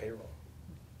their payroll,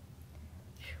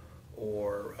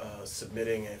 or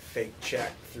submitting a fake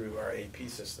check through our AP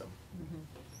system.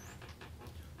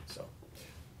 So,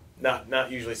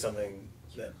 not usually something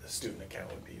that a student account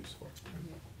would be used for.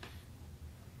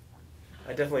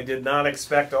 I definitely did not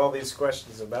expect all these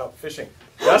questions about phishing.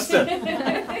 Dustin.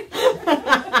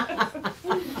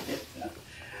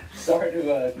 Sorry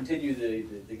to continue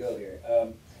the go here.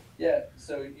 Yeah,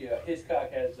 so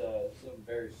Hitchcock has something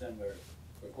very similar.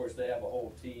 Of course, they have a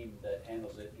whole team that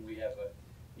handles it, and we have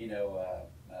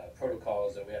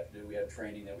protocols that we have to do. We have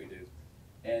training that we do,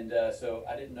 and so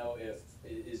I didn't know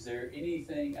is there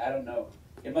anything, I don't know.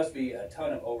 It must be a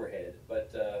ton of overhead,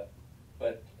 but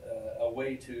a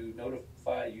way to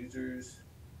notify users,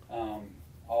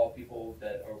 all people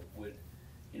that would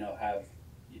have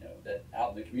that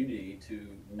out in the community to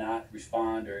not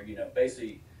respond, or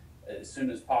basically as soon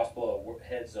as possible a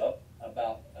heads up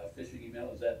about a phishing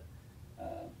email. Is that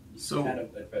you kind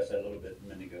of addressed that a little bit a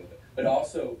minute ago, but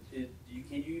also can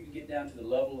you even get down to the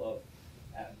level of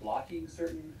blocking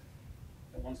certain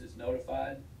once it's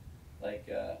notified, like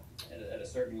at a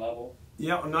certain level?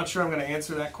 Yeah, I'm not sure I'm going to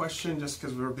answer that question just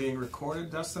because we're being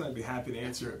recorded, Dustin. I'd be happy to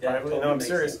answer it That privately. totally No, I'm makes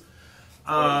serious.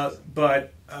 sense.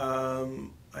 But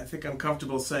I think I'm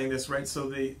comfortable saying this, right? So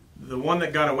the one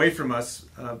that got away from us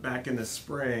back in the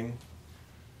spring,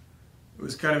 it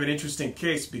was kind of an interesting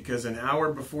case because an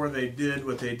hour before they did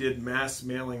what they did, mass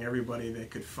mailing everybody they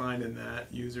could find in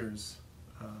that user's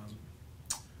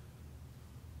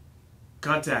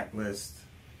contact list,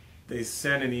 they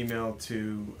sent an email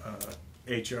to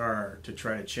HR to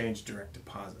try to change direct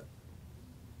deposit.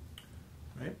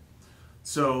 Right?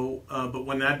 So, but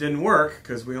when that didn't work,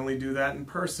 because we only do that in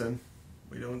person,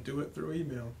 we don't do it through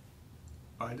email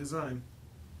by design.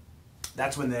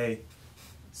 That's when they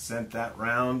sent that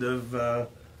round of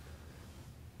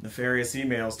nefarious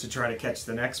emails to try to catch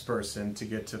the next person to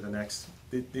get to the next.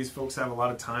 These folks have a lot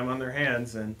of time on their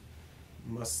hands and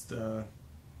must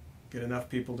get enough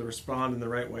people to respond in the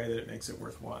right way that it makes it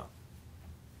worthwhile.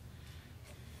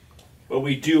 But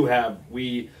we do have,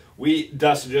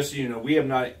 Dustin, just so you know, we have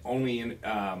not only,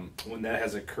 when that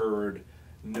has occurred,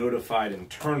 notified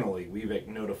internally, we've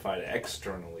notified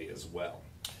externally as well.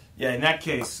 Yeah, in that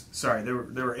case, sorry, there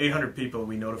were 800 people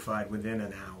we notified within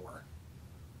an hour.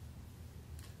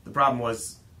 The problem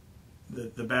was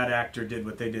the bad actor did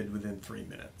what they did within 3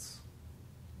 minutes.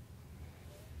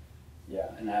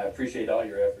 Yeah, and I appreciate all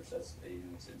your efforts. That's, you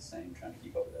know, it's insane trying to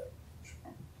keep up with that.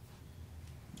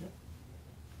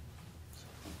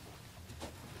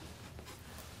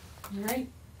 All right.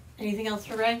 Anything else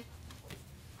for Ray?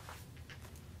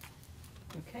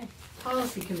 Okay.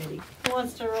 Policy committee. Who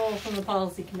wants to roll from the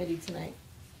policy committee tonight?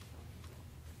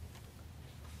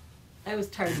 I was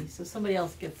tardy, so somebody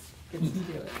else gets to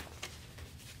do it.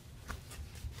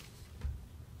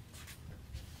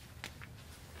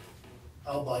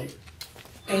 I'll bite.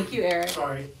 Thank you, Eric.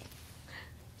 Sorry.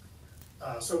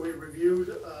 So we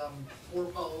reviewed 4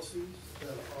 policies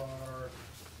that are,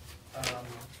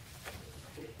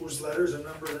 whose letters and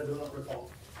numbers I do not recall,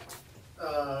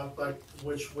 but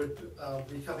which would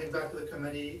be coming back to the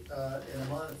committee in a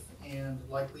month and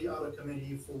likely out of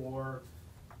committee for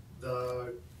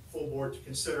the full board to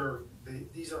consider.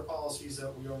 These are policies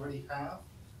that we already have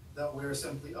that we're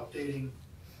simply updating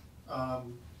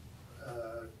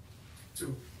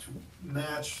to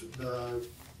match the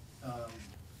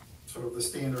sort of the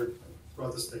standard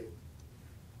throughout the state.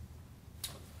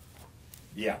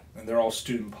 Yeah, and they're all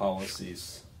student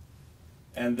policies.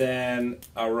 And then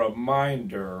a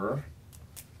reminder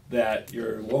that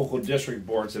your local district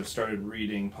boards have started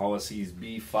reading policies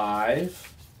B5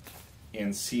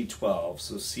 and C12.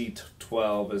 So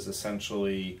C12 is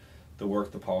essentially the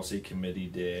work the policy committee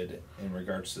did in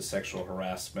regards to sexual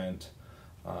harassment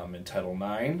in Title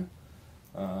IX.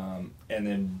 And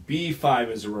then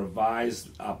B5 is a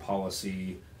revised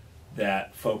policy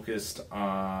that focused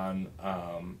on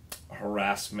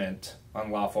harassment,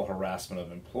 unlawful harassment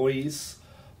of employees.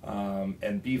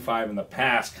 And B5 in the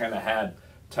past kind of had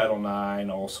Title IX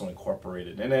also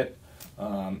incorporated in it.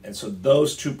 And so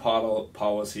those two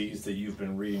policies that you've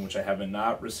been reading, which I have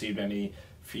not received any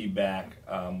feedback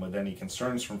with any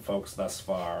concerns from folks thus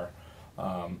far,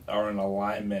 are in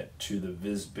alignment to the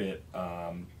VSBIT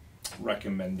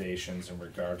recommendations in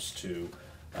regards to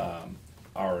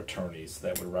our attorneys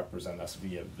that would represent us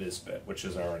via VSBIT, which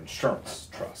is our insurance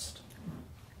trust.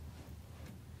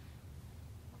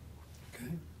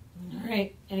 Okay. All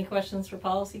right. Any questions for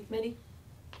policy committee?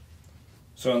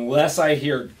 So unless I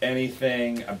hear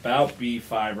anything about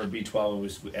B5 or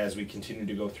B12 as we continue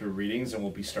to go through readings, and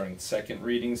we'll be starting second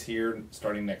readings here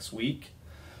starting next week,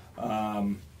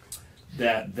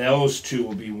 that those two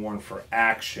will be warned for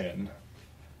action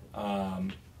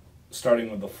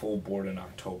starting with the full board in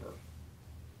October,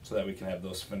 so that we can have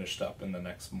those finished up in the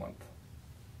next month.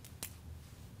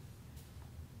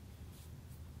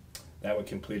 That would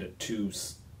complete a 2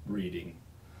 reading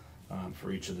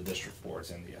for each of the district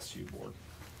boards and the SU board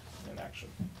in action.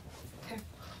 Okay.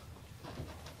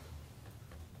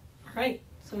 All right.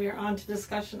 So we are on to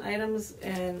discussion items,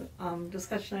 and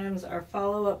discussion items are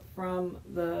follow-up from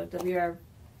the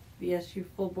WVRSU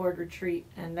full board retreat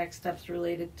and next steps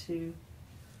related to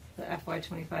the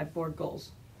FY25 board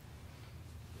goals.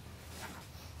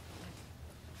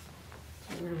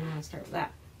 So where do we want to start with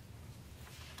that?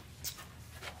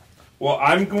 Well,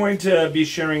 I'm going to be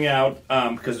sharing out,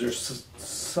 because there's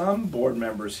some board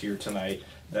members here tonight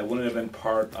that wouldn't have been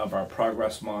part of our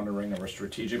progress monitoring of our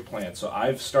strategic plan. So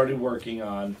I've started working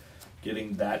on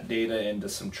getting that data into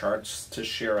some charts to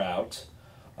share out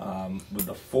with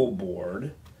the full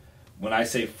board. When I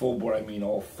say full board, I mean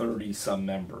all 30-some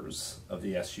members of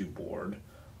the SU board.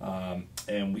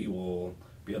 And we will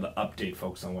be able to update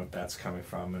folks on what that's coming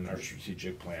from in our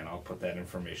strategic plan. I'll put that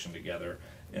information together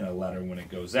in a letter when it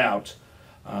goes out.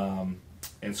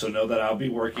 And so know that I'll be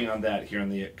working on that here in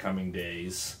the coming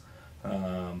days.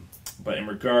 But in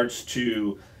regards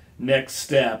to next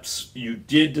steps, you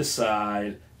did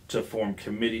decide to form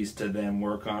committees to then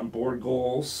work on board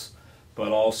goals,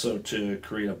 but also to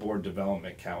create a board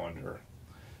development calendar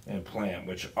and plan,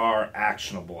 which are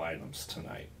actionable items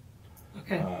tonight.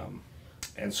 Okay.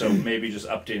 And so maybe just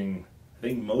updating, I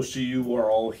think most of you were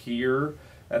all here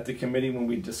at the committee when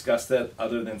we discussed that,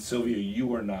 other than Sylvia, you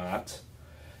were not,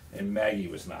 and Maggie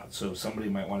was not. So somebody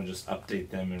might want to just update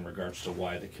them in regards to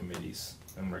why the committees,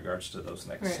 in regards to those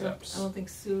next steps. I don't think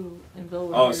Sue and Bill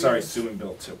were Oh, here sorry, either. Sue and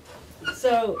Bill too.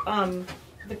 So,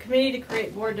 the committee to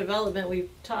create board development, we've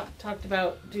talked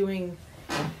about doing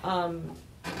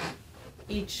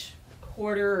each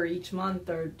quarter or each month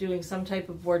or doing some type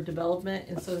of board development.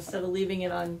 And so instead of leaving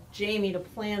it on Jamie to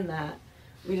plan that,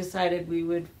 we decided we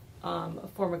would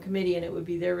form a committee, and it would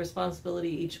be their responsibility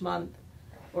each month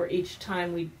or each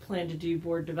time we plan to do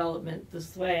board development. This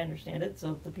is the way I understand it,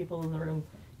 so the people in the room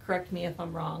correct me if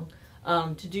I'm wrong,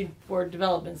 to do board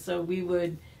development. So we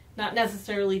would not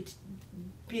necessarily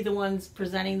be the ones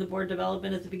presenting the board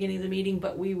development at the beginning of the meeting,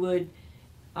 but we would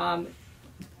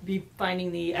be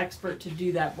finding the expert to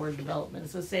do that board development.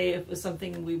 So say if it was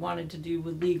something we wanted to do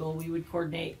with legal, we would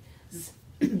coordinate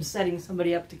setting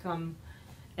somebody up to come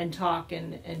and talk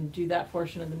and do that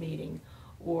portion of the meeting.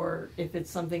 Or if it's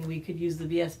something we could use the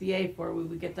VSBA for, we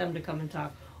would get them to come and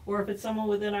talk. Or if it's someone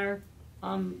within our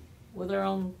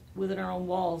within our own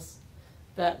walls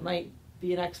that might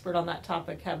be an expert on that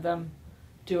topic, have them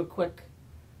do a quick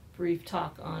brief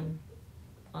talk on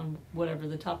whatever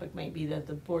the topic might be that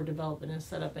the board development is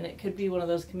set up. And it could be one of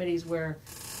those committees where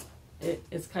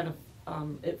it's kind of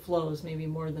it flows maybe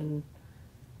more than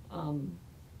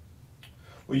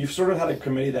well, you've sort of had a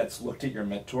committee that's looked at your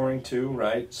mentoring too,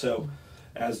 right? So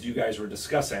as you guys were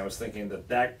discussing, I was thinking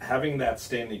that having that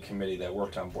standing committee that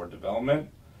worked on board development,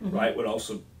 right, would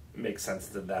also make sense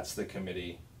that that's the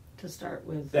committee to start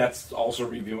with. That's also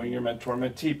reviewing your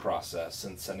mentor-mentee process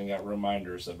and sending out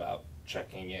reminders about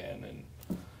checking in. And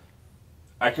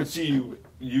I could see you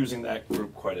using that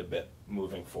group quite a bit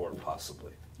moving forward,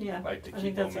 possibly. Yeah, like to I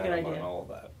think that's a good idea. On all of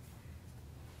that.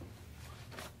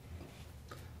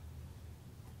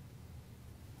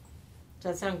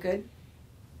 Does that sound good?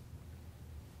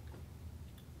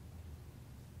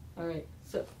 All right.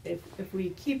 So if we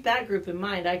keep that group in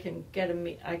mind, I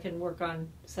can work on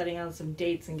setting out some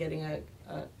dates and getting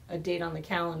a date on the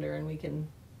calendar, and we can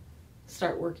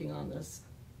start working on this.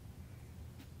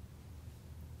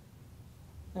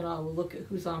 And I'll look at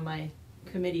who's on my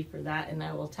committee for that, and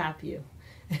I will tap you.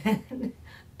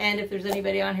 And if there's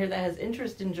anybody on here that has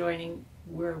interest in joining,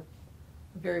 we're a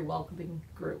very welcoming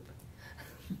group.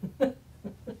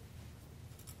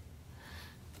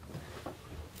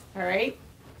 All right.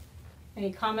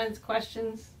 Any comments,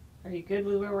 questions? Are you good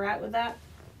with where we're at with that?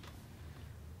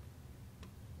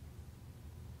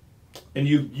 And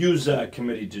you use a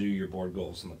committee to do your board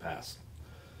goals in the past.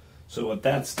 So what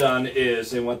that's done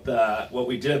is, and what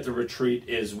we did at the retreat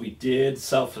is we did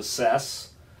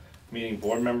self-assess, meaning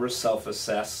board members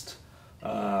self-assessed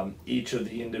each of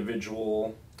the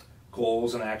individual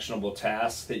goals and actionable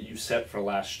tasks that you set for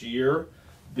last year.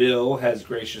 Bill has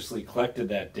graciously collected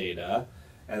that data,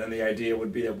 and then the idea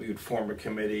would be that we would form a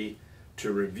committee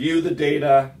to review the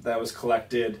data that was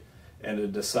collected and to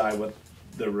decide what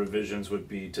the revisions would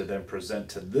be to then present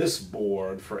to this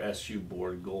board for SU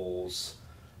board goals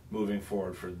moving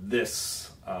forward for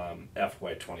this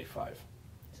FY25.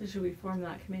 So should we form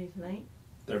that committee tonight?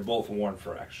 They're both warned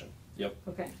for action. Yep.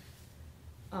 Okay.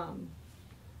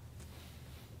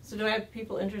 So do I have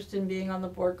people interested in being on the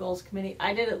board goals committee?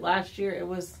 I did it last year.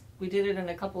 We did it in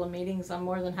a couple of meetings. I'm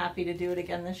more than happy to do it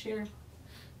again this year.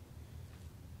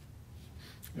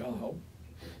 I'll help.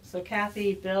 So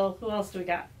Kathy, Bill, who else do we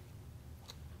got?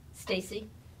 Stacy.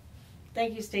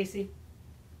 Thank you, Stacy.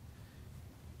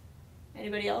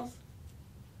 Anybody else?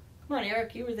 Come on,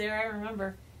 Eric, you were there, I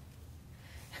remember.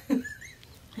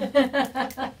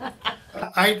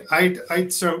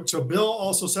 So Bill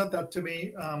also said that to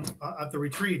me at the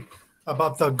retreat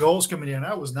about the goals committee, and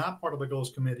I was not part of the goals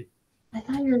committee. I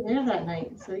thought you were there that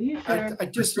night, so you sure. I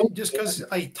just because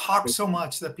I talk so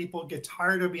much that people get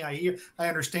tired of me. I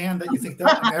understand that you think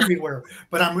that I'm everywhere,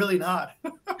 but I'm really not.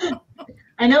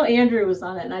 I know Andrew was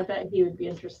on it, and I bet he would be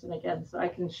interested again, so I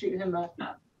can shoot him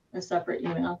a separate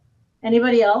email.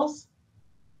 Anybody else?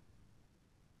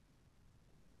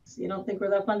 So you don't think we're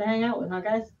that fun to hang out with, huh,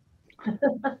 guys?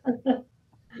 All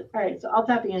right, so I'll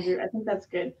tap Andrew. I think that's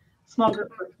good. Small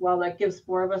group works well. That gives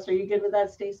 4 of us. Are you good with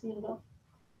that, Stacy and Bill?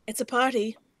 It's a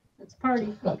party. It's a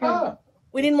party. Okay.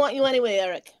 We didn't want you anyway,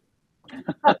 Eric.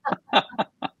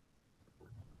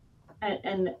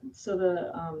 and so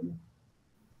the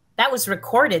that was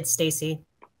recorded, Stacy.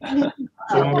 So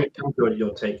when we come to it,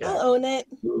 you'll take I'll own it.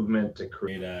 Movement to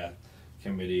create. Create a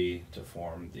committee to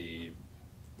form the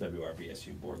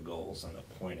WVRSU board goals and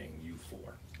appointing you 4.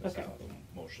 That's Okay. how the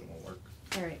motion will work.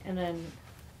 all right, and then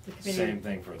the committee. Same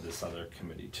thing for this other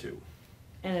committee too.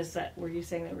 And is that, were you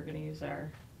saying that we're going to use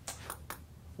our?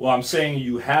 Well, I'm saying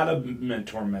you had a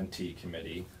mentor-mentee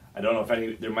committee. I don't know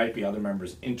if there might be other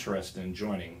members interested in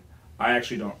joining. I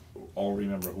actually don't all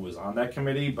remember who was on that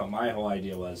committee, but my whole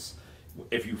idea was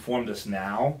if you form this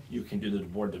now, you can do the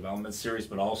board development series,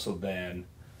 but also then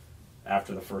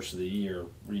after the first of the year,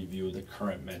 review the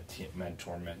current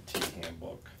mentor-mentee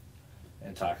handbook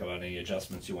and talk about any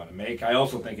adjustments you want to make. I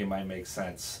also think it might make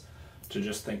sense to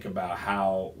just think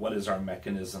about what is our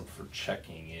mechanism for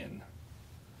checking in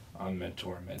on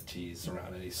mentees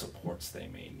around any supports they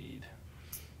may need.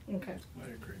 Okay. I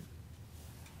agree.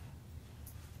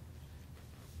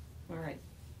 All right.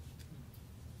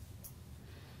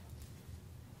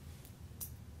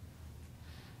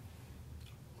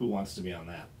 Who wants to be on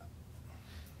that?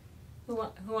 Who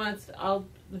wants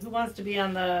to be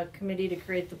on the committee to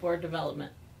create the board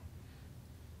development?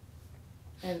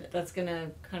 And that's gonna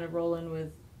kind of roll in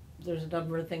with, there's a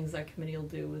number of things that committee will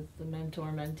do with the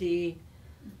mentor-mentee,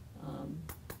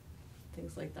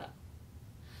 things like that.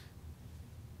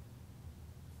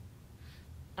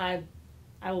 I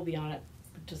will be on it,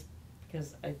 just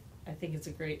because I think it's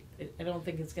I don't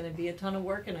think it's gonna be a ton of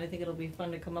work, and I think it'll be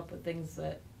fun to come up with things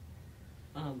that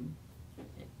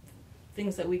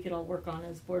we could all work on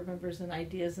as board members, and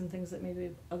ideas and things that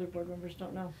maybe other board members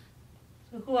don't know.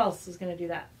 So who else is gonna do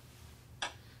that?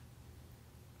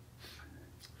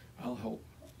 I'll help.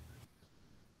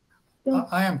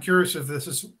 I am curious if this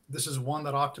is one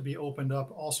that ought to be opened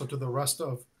up also to the rest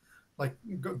of, like,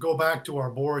 go back to our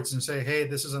boards and say, hey,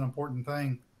 this is an important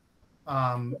thing,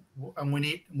 and we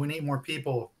need more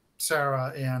people.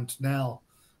 Sarah and Nell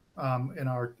in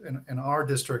our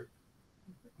district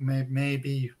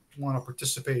maybe want to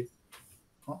participate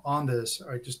on this.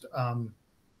 I just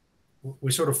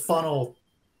we sort of funnel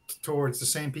towards the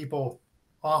same people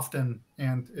often,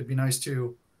 and it'd be nice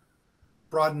to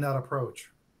broaden that approach.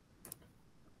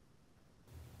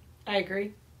 I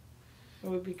agree. It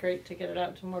would be great to get it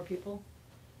out to more people.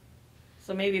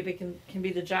 So maybe it can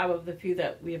be the job of the few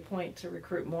that we appoint to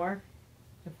recruit more,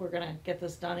 if we're gonna get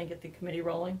this done and get the committee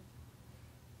rolling.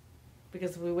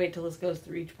 Because if we wait till this goes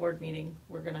through each board meeting,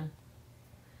 we're gonna.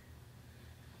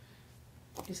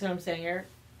 You see what I'm saying, Eric?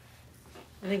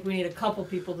 I think we need a couple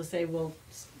people to say we'll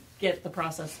get the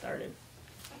process started,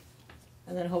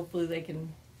 and then hopefully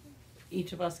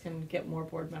each of us can get more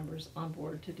board members on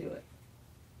board to do it.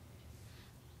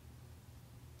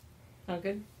 Sound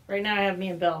good? Right now I have me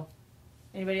and Bill.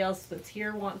 Anybody else that's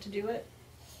here want to do it?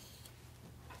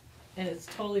 And it's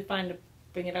totally fine to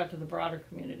bring it out to the broader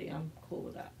community. I'm cool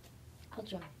with that. I'll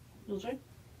join. You'll join?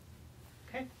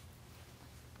 Okay.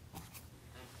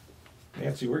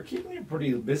 Nancy, we're keeping you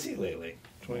pretty busy lately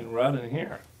between Rudd and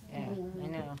here. Yeah, I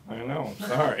know. I know, I'm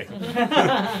sorry.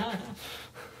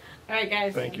 All right,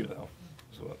 guys. Thank you, though.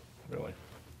 So, really.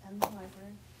 And the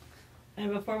library.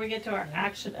 And before we get to our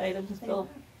action items, Bill,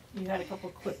 you had a couple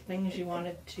quick things you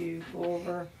wanted to go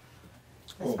over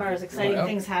as far as exciting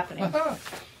things happening.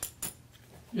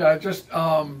 Yeah, just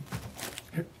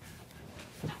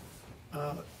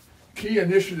key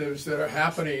initiatives that are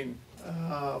happening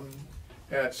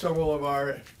at several of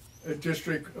our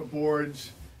district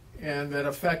boards and that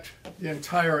affect the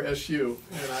entire SU.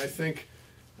 And I think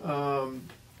it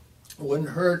wouldn't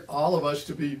hurt all of us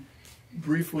to be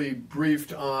briefly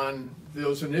briefed on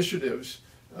those initiatives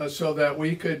so that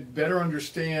we could better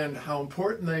understand how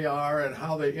important they are and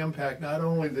how they impact not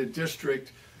only the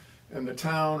district and the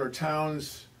town or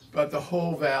towns, but the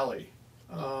whole valley.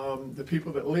 The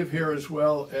people that live here, as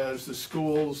well as the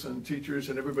schools and teachers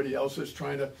and everybody else that's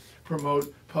trying to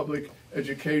promote public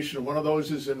education. One of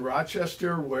those is in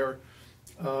Rochester, where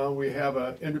we have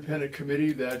an independent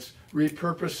committee that's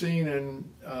repurposing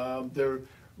and their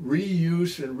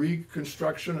reuse and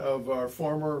reconstruction of our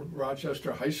former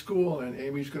Rochester High School, and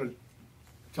Amy's going to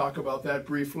talk about that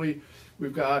briefly.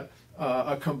 We've got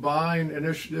a combined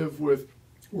initiative with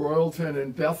Royalton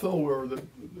and Bethel, where the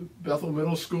Bethel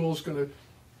Middle School is going to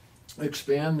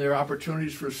expand their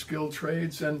opportunities for skilled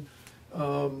trades, and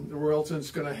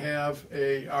Royalton's going to have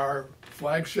our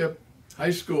flagship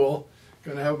high school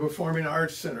going to have a performing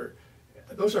arts center.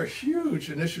 Those are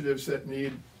huge initiatives that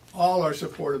need all our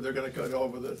support if they're going to go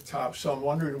over the top. So I'm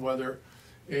wondering whether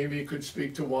Amy could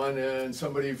speak to one, and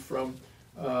somebody from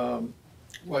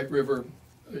White River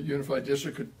Unified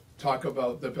District could talk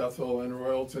about the Bethel and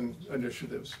Royalton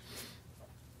initiatives.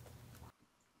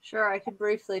 Sure, I could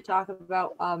briefly talk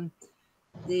about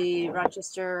the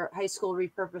Rochester High School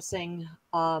Repurposing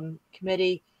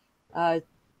Committee.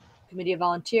 Committee of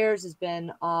Volunteers has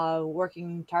been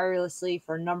working tirelessly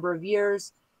for a number of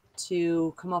years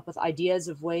to come up with ideas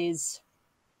of ways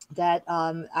that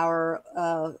our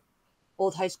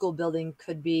old high school building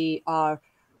could be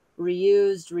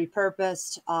reused,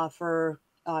 repurposed for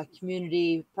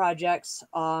community projects,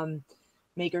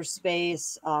 maker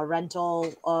space,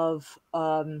 rental of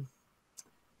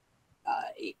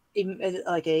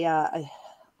like a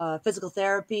physical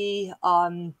therapy. I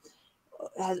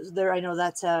know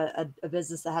that's a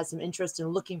business that has some interest in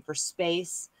looking for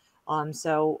space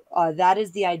So that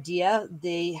is the idea.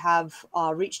 They have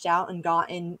reached out and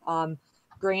gotten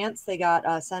grants. They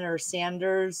got Senator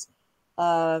Sanders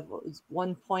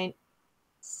 1.7,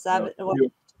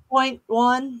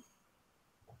 1.1.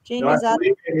 Jamie, No, I is that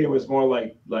believe maybe it was more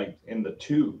like in the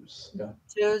twos. Yeah.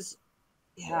 twos?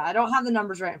 Yeah, I don't have the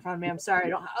numbers right in front of me. I'm sorry, I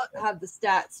don't have the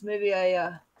stats. Maybe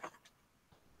I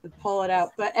could pull it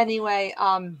out. But anyway,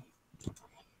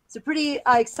 it's a pretty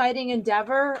exciting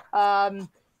endeavor.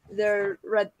 They're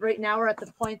right now we're at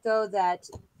the point though that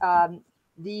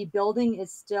the building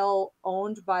is still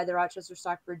owned by the Rochester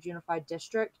Stockbridge Unified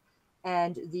District,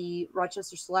 and the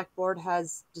Rochester Select Board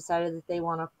has decided that they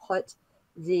want to put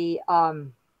the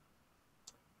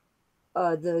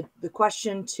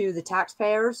question to the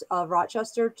taxpayers of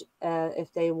Rochester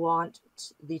if they want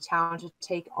the town to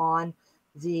take on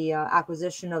the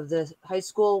acquisition of the high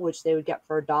school, which they would get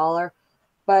for $1.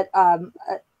 But I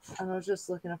was just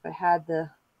looking if I had the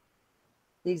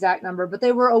exact number, but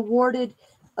they were awarded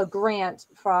a grant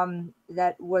from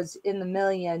that was in the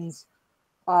millions,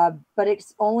 but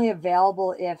it's only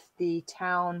available if the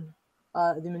town,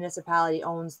 the municipality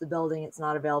owns the building. It's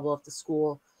not available if the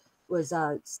school was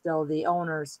still the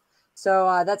owners.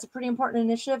 So that's a pretty important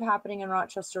initiative happening in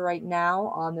Rochester right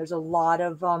now. There's a lot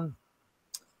of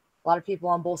people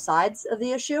on both sides of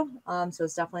the issue, so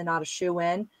it's definitely not a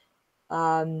shoe-in.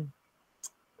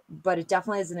 But it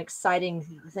definitely is an exciting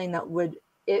thing that would,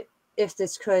 if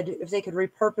they could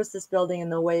repurpose this building in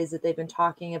the ways that they've been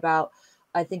talking about,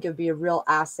 I think it would be a real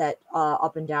asset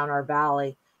up and down our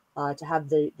valley to have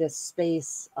this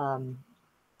space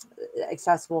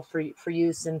accessible for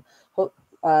use. And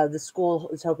the school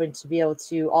is hoping to be able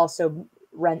to also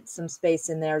rent some space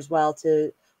in there as well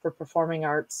for performing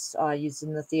arts,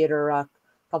 using the theater a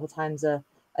couple times a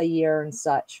year and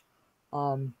such.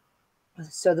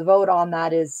 So the vote on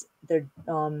that is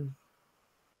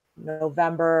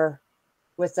November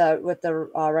with the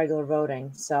regular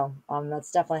voting. So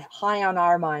that's definitely high on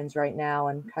our minds right now,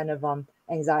 and kind of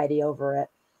anxiety over it.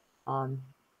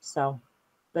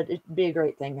 But it'd be a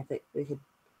great thing if it could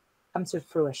come to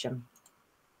fruition.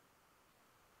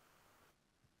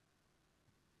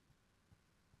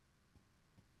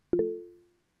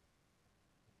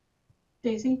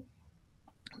 Daisy?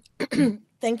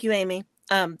 Thank you, Amy.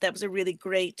 That was a really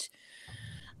great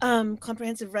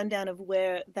comprehensive rundown of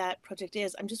where that project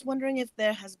is. I'm just wondering if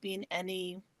there has been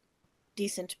any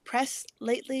decent press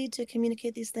lately to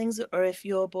communicate these things, or if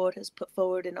your board has put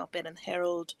forward an op-ed in the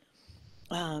Herald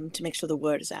to make sure the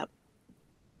word is out.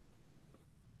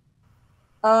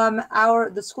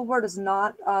 The school board has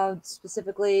not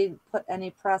specifically put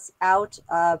any press out.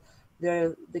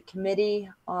 The committee,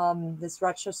 this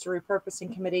Rochester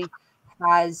Repurposing Committee,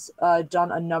 has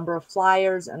done a number of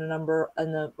flyers, and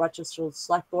the Rochester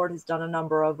Select Board has done a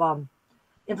number of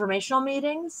informational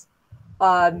meetings,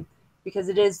 because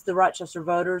it is the Rochester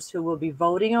voters who will be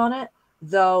voting on it,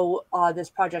 though this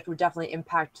project would definitely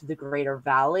impact the greater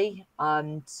valley.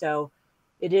 So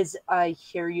it is, I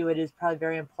hear you, it is probably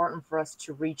very important for us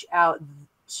to reach out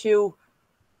to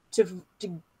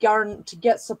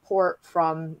get support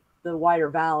from the wider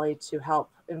valley to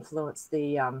help influence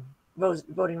the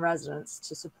voting residents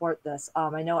to support this.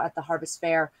 I know at the Harvest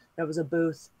Fair there was a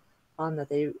booth that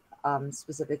they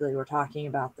specifically were talking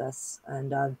about this,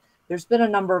 and there's been a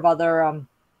number of other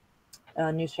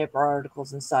newspaper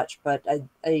articles and such. But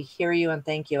I hear you and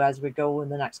thank you. As we go in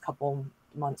the next couple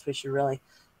months, we should really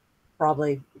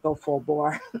probably go full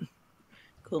bore.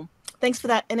 Cool. Thanks for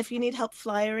that. And if you need help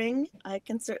flyering, I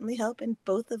can certainly help in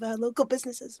both of our local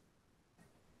businesses.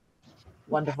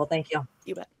 Wonderful. Thank you.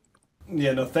 You bet.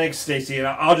 Yeah, no, thanks, Stacy. And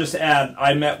I'll just add,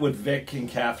 I met with Vic and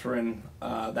Catherine,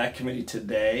 that committee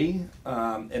today,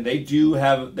 and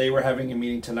they were having a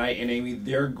meeting tonight. And Amy,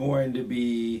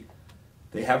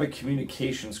 they have a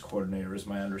communications coordinator, is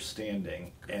my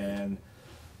understanding. And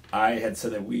I had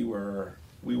said that we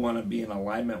want to be in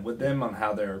alignment with them on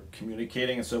how they're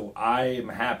communicating. And so I am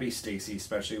happy, Stacy,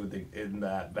 especially in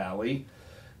that valley,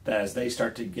 that as they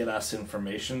start to get us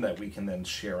information that we can then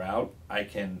share out,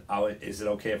 is it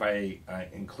okay if I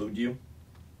include you?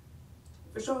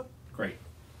 For sure. Great.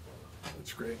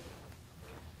 That's great.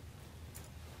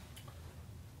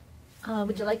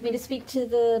 Would you like me to speak to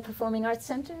the Performing Arts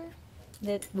Center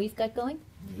that we've got going?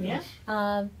 Yeah.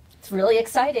 It's really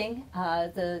exciting.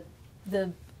 The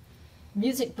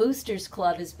Music Boosters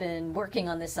Club has been working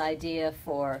on this idea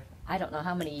for I don't know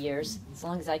how many years, as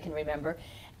long as I can remember,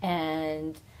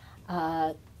 and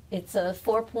it's a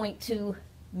 $4.2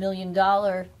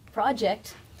 million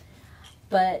project,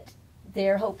 but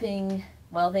they're hoping,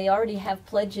 well, they already have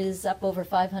pledges up over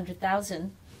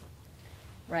 500,000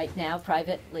 right now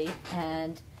privately,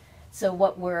 and So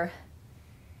what we're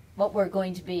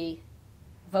going to be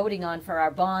voting on for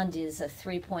our bond is a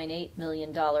 $3.8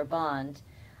 million bond.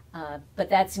 But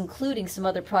that's including some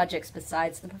other projects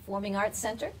besides the Performing Arts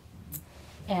Center.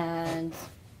 And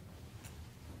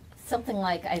something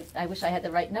like, I wish I had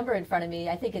the right number in front of me,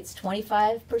 I think it's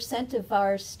 25% of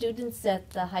our students at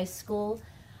the high school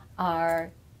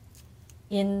are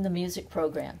in the music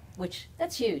program, which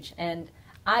that's huge. And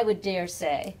I would dare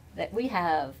say that we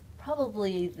have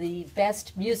probably the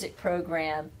best music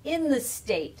program in the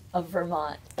state of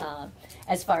Vermont,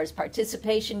 as far as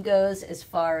participation goes, as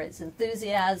far as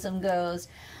enthusiasm goes.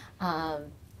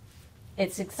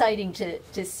 It's exciting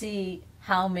to see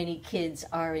how many kids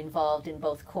are involved in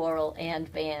both choral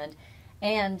and band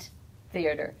and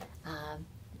theater. A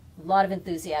lot of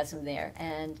enthusiasm there,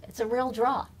 and it's a real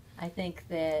draw. I think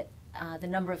that the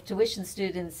number of tuition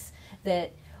students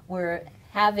that we're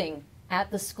having at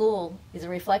the school is a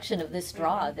reflection of this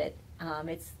draw, that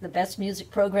it's the best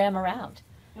music program around.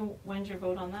 And when's your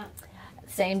vote on that?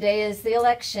 Same day as the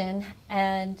election,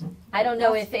 and I don't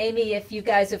know if Amy, if you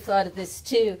guys have thought of this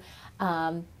too.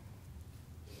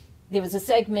 There was a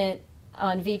segment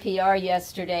on VPR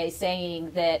yesterday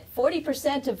saying that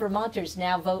 40% of Vermonters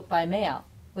now vote by mail,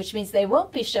 which means they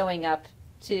won't be showing up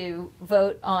to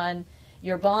vote on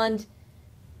your bond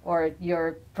or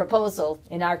your proposal,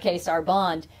 in our case, our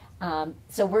bond.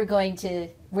 So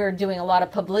we're doing a lot of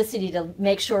publicity to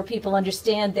make sure people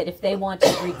understand that if they want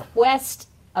to request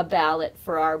a ballot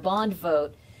for our bond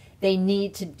vote, they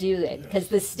need to do it, because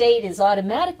the state is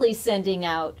automatically sending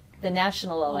out the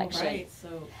national election. Oh, right.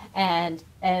 So. And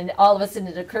all of a sudden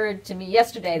it occurred to me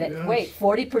yesterday that, wait,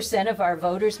 40% of our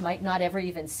voters might not ever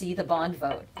even see the bond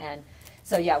vote. And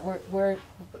so, yeah, we're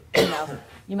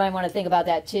you might want to think about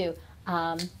that too.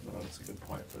 That's a good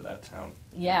point for that town.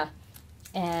 Yeah.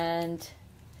 And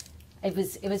it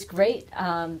was great.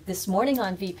 This morning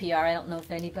on VPR, I don't know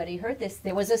if anybody heard this,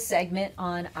 there was a segment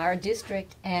on our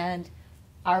district and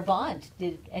our bond.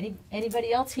 Did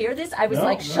anybody else hear this? I was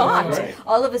shocked. Right.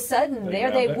 All of a sudden, there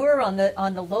they were on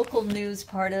the local news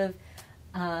part of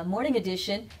Morning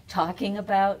Edition talking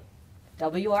about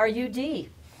WRUD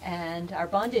and our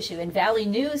bond issue. And Valley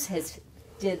News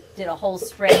did a whole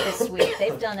spread this week.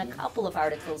 They've done a couple of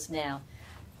articles now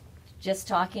just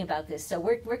talking about this. So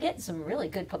we're getting some really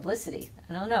good publicity.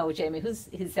 I don't know, Jamie,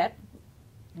 is that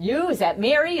you? Is that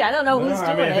Mary? I don't know who's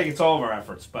doing it. I think it's all of our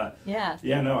efforts, but yeah,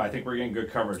 I think we're getting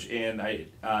good coverage. And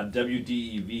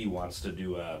WDEV wants to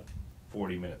do a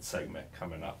 40-minute segment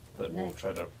coming up that we'll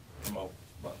try to promote.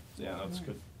 But yeah, that's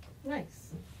good.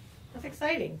 Nice. That's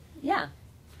exciting. Yeah.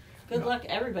 Good luck,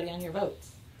 everybody, on your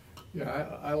votes.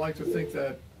 Yeah, I like to think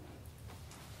that.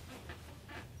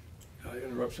 I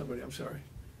interrupt somebody. I'm sorry.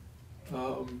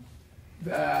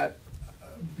 That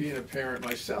being a parent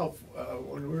myself,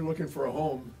 when we were looking for a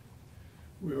home,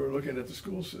 we were looking at the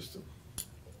school system.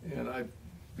 And I've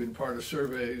been part of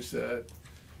surveys that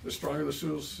the stronger the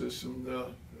school system,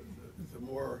 the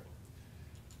more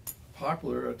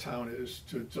popular a town is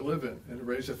to live in and to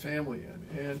raise a family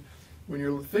in. And when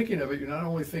you're thinking of it, you're not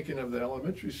only thinking of the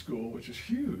elementary school, which is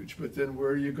huge, but then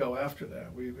where do you go after that?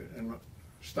 In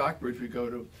Stockbridge, we go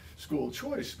to school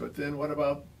choice, but then what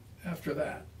about after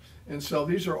that? And so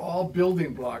these are all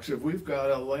building blocks. If we've got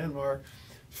a landmark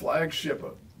flagship,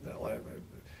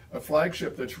 a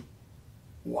flagship that's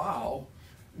wow,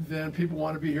 then people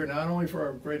want to be here not only for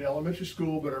our great elementary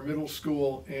school, but our middle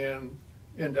school and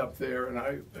end up there. And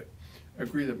I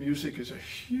agree that music is a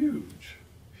huge,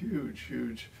 huge,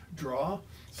 huge draw.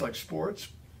 It's like sports.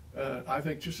 I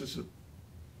think just as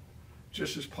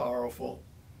powerful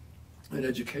and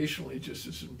educationally just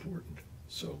as important.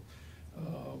 So.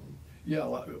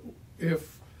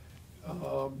 If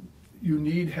you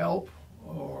need help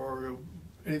or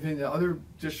anything that other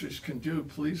districts can do,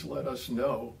 please let us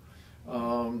know,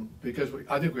 because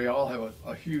I think we all have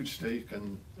a huge stake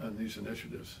in these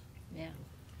initiatives. Yeah.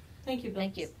 Thank you, Bill.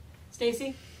 Thank you.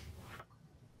 Stacy?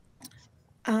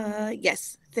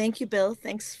 Yes, thank you, Bill.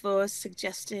 Thanks for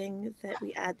suggesting that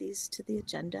we add these to the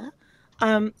agenda.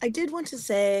 I did want to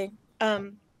say, our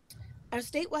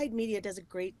statewide media does a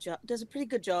pretty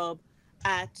good job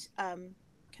at kind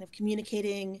of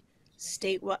communicating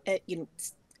statewide,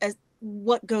 as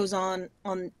what goes on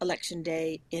election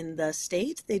day in the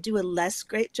state. They do a less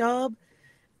great job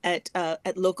at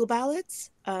local ballots.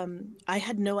 I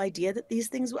had no idea that these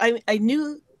things. I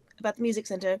knew about the music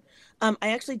center.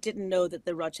 I actually didn't know that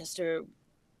the Rochester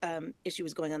issue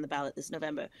was going on the ballot this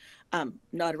November.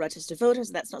 Not a Rochester voter,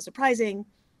 so that's not surprising.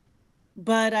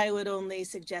 but I would only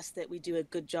suggest that we do a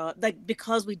good job, like,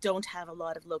 because we don't have a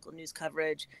lot of local news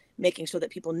coverage, making sure that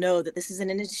people know that this is an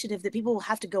initiative that people will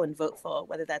have to go and vote for,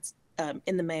 whether that's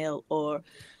in the mail or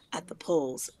at the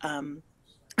polls.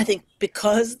 I think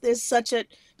because there's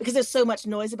so much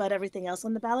noise about everything else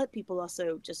on the ballot, people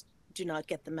also just do not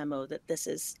get the memo that this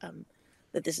is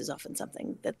often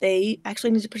something that they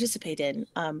actually need to participate in.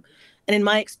 And in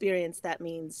my experience, that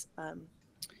means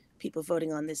people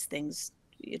voting on these things,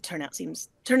 turnout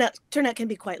can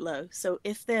be quite low. So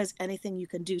if there's anything you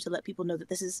can do to let people know that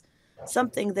this is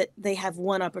something that they have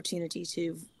one opportunity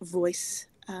to voice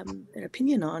their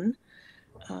opinion on,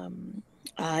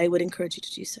 I would encourage you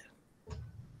to do so.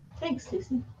 Thanks,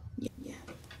 Stacey. Yeah.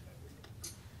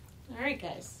 All right,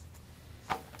 guys.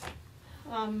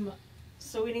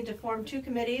 So we need to form 2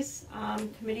 committees.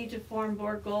 Committee to form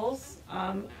board goals.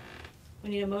 We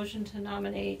need a motion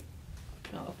to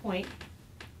appoint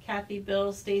Kathy,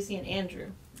 Bill, Stacy, and Andrew.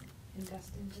 And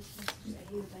Dustin just mentioned that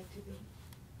he would like to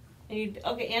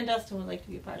be. And Dustin would like to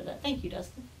be a part of that. Thank you,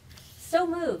 Dustin. So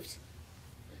moved.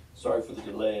 Sorry for the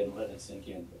delay and letting it sink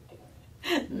in.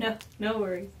 No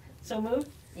worries. So moved?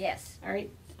 Yes. All right.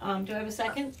 Do I have a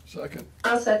second? Second.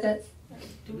 I'll second.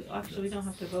 We don't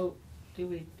have to vote, do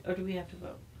we? Or do we have to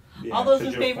vote? Yeah, all those 'cause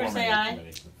in you're favor forming say the aye.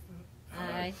 committee.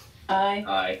 Aye. Aye.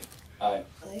 Aye. Aye.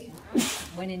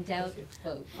 When in doubt,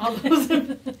 vote. All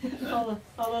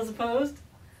those opposed?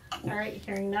 All right,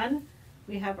 hearing none.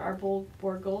 We have our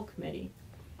board goal committee.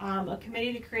 A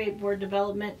committee to create board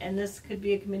development, and this could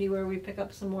be a committee where we pick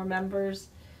up some more members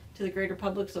to the greater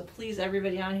public. So please,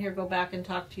 everybody on here, go back and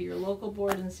talk to your local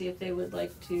board and see if they would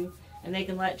like to, and they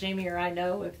can let Jamie or I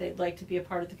know if they'd like to be a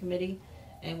part of the committee,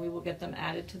 and we will get them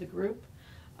added to the group.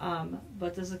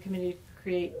 But this is a committee to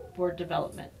create board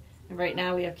development. And right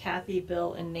now we have Kathy,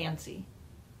 Bill, and Nancy.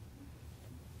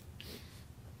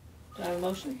 Do I have a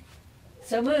motion?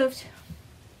 So moved.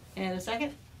 And a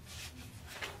second?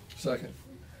 Second.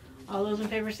 All those in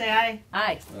favor say aye.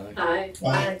 Aye. Aye.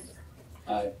 Aye.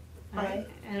 Aye. Aye.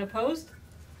 And opposed?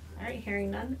 All right,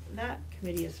 hearing none, that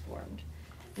committee is formed.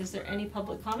 Is there any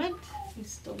public comment? We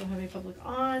still don't have any public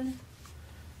on.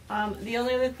 The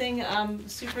only other thing,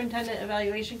 Superintendent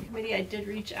Evaluation Committee, I did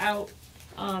reach out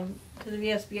to the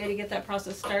VSBA to get that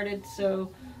process started.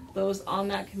 So those on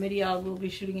that committee, I will be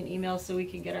shooting an email so we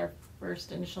can get our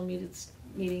first initial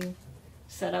meeting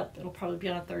set up. It'll probably be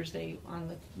on a Thursday on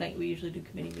the night we usually do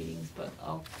committee meetings, but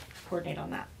I'll coordinate on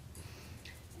that.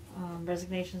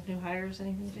 Resignations, new hires,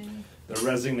 anything, Jamie? The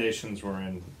resignations were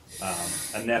in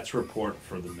Annette's report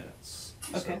for the minutes.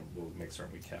 Okay. So we'll make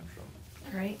certain we capture them.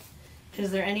 All right.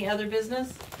 Is there any other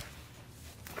business?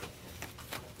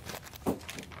 All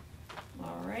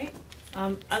right.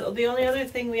 The only other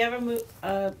thing, we have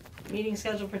a meeting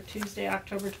scheduled for Tuesday,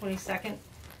 October 22nd.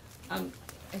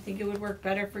 I think it would work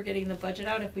better for getting the budget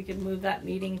out if we could move that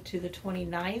meeting to the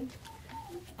 29th.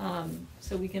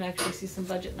 So we can actually see some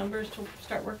budget numbers to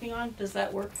start working on. Does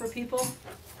that work for people?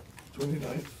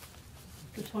 29th.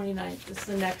 The 29th. This is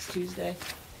the next Tuesday.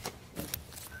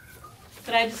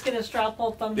 Could I just get a straw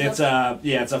poll thumbs up?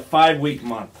 It's a 5-week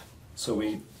month, so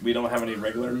we don't have any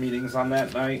regular meetings on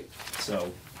that night.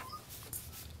 So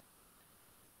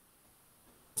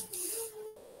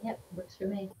Yep, works for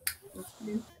me.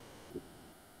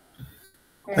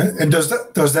 And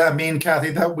does that mean,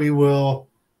 Kathy, that we will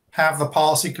have the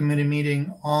policy committee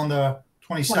meeting on the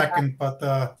 22nd, but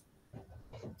the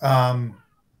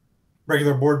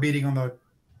regular board meeting on the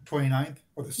 29th,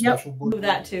 or the special board? Move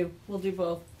that too. We'll do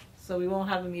both. So we won't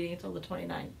have a meeting until the 29th.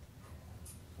 Okay.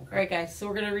 All right, guys. So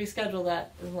we're going to reschedule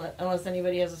that unless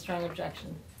anybody has a strong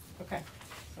objection. Okay.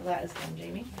 So that is done,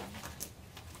 Jamie.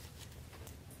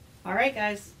 All right,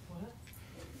 guys.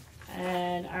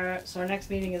 And our next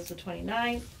meeting is the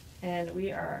 29th, and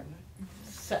we are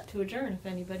set to adjourn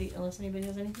unless anybody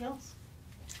has anything else.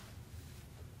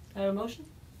 I have a motion?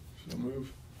 So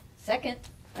move. Second.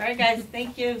 All right, guys.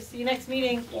 Thank you. See you next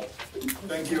meeting.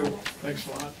 Thank you. Thanks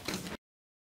a lot.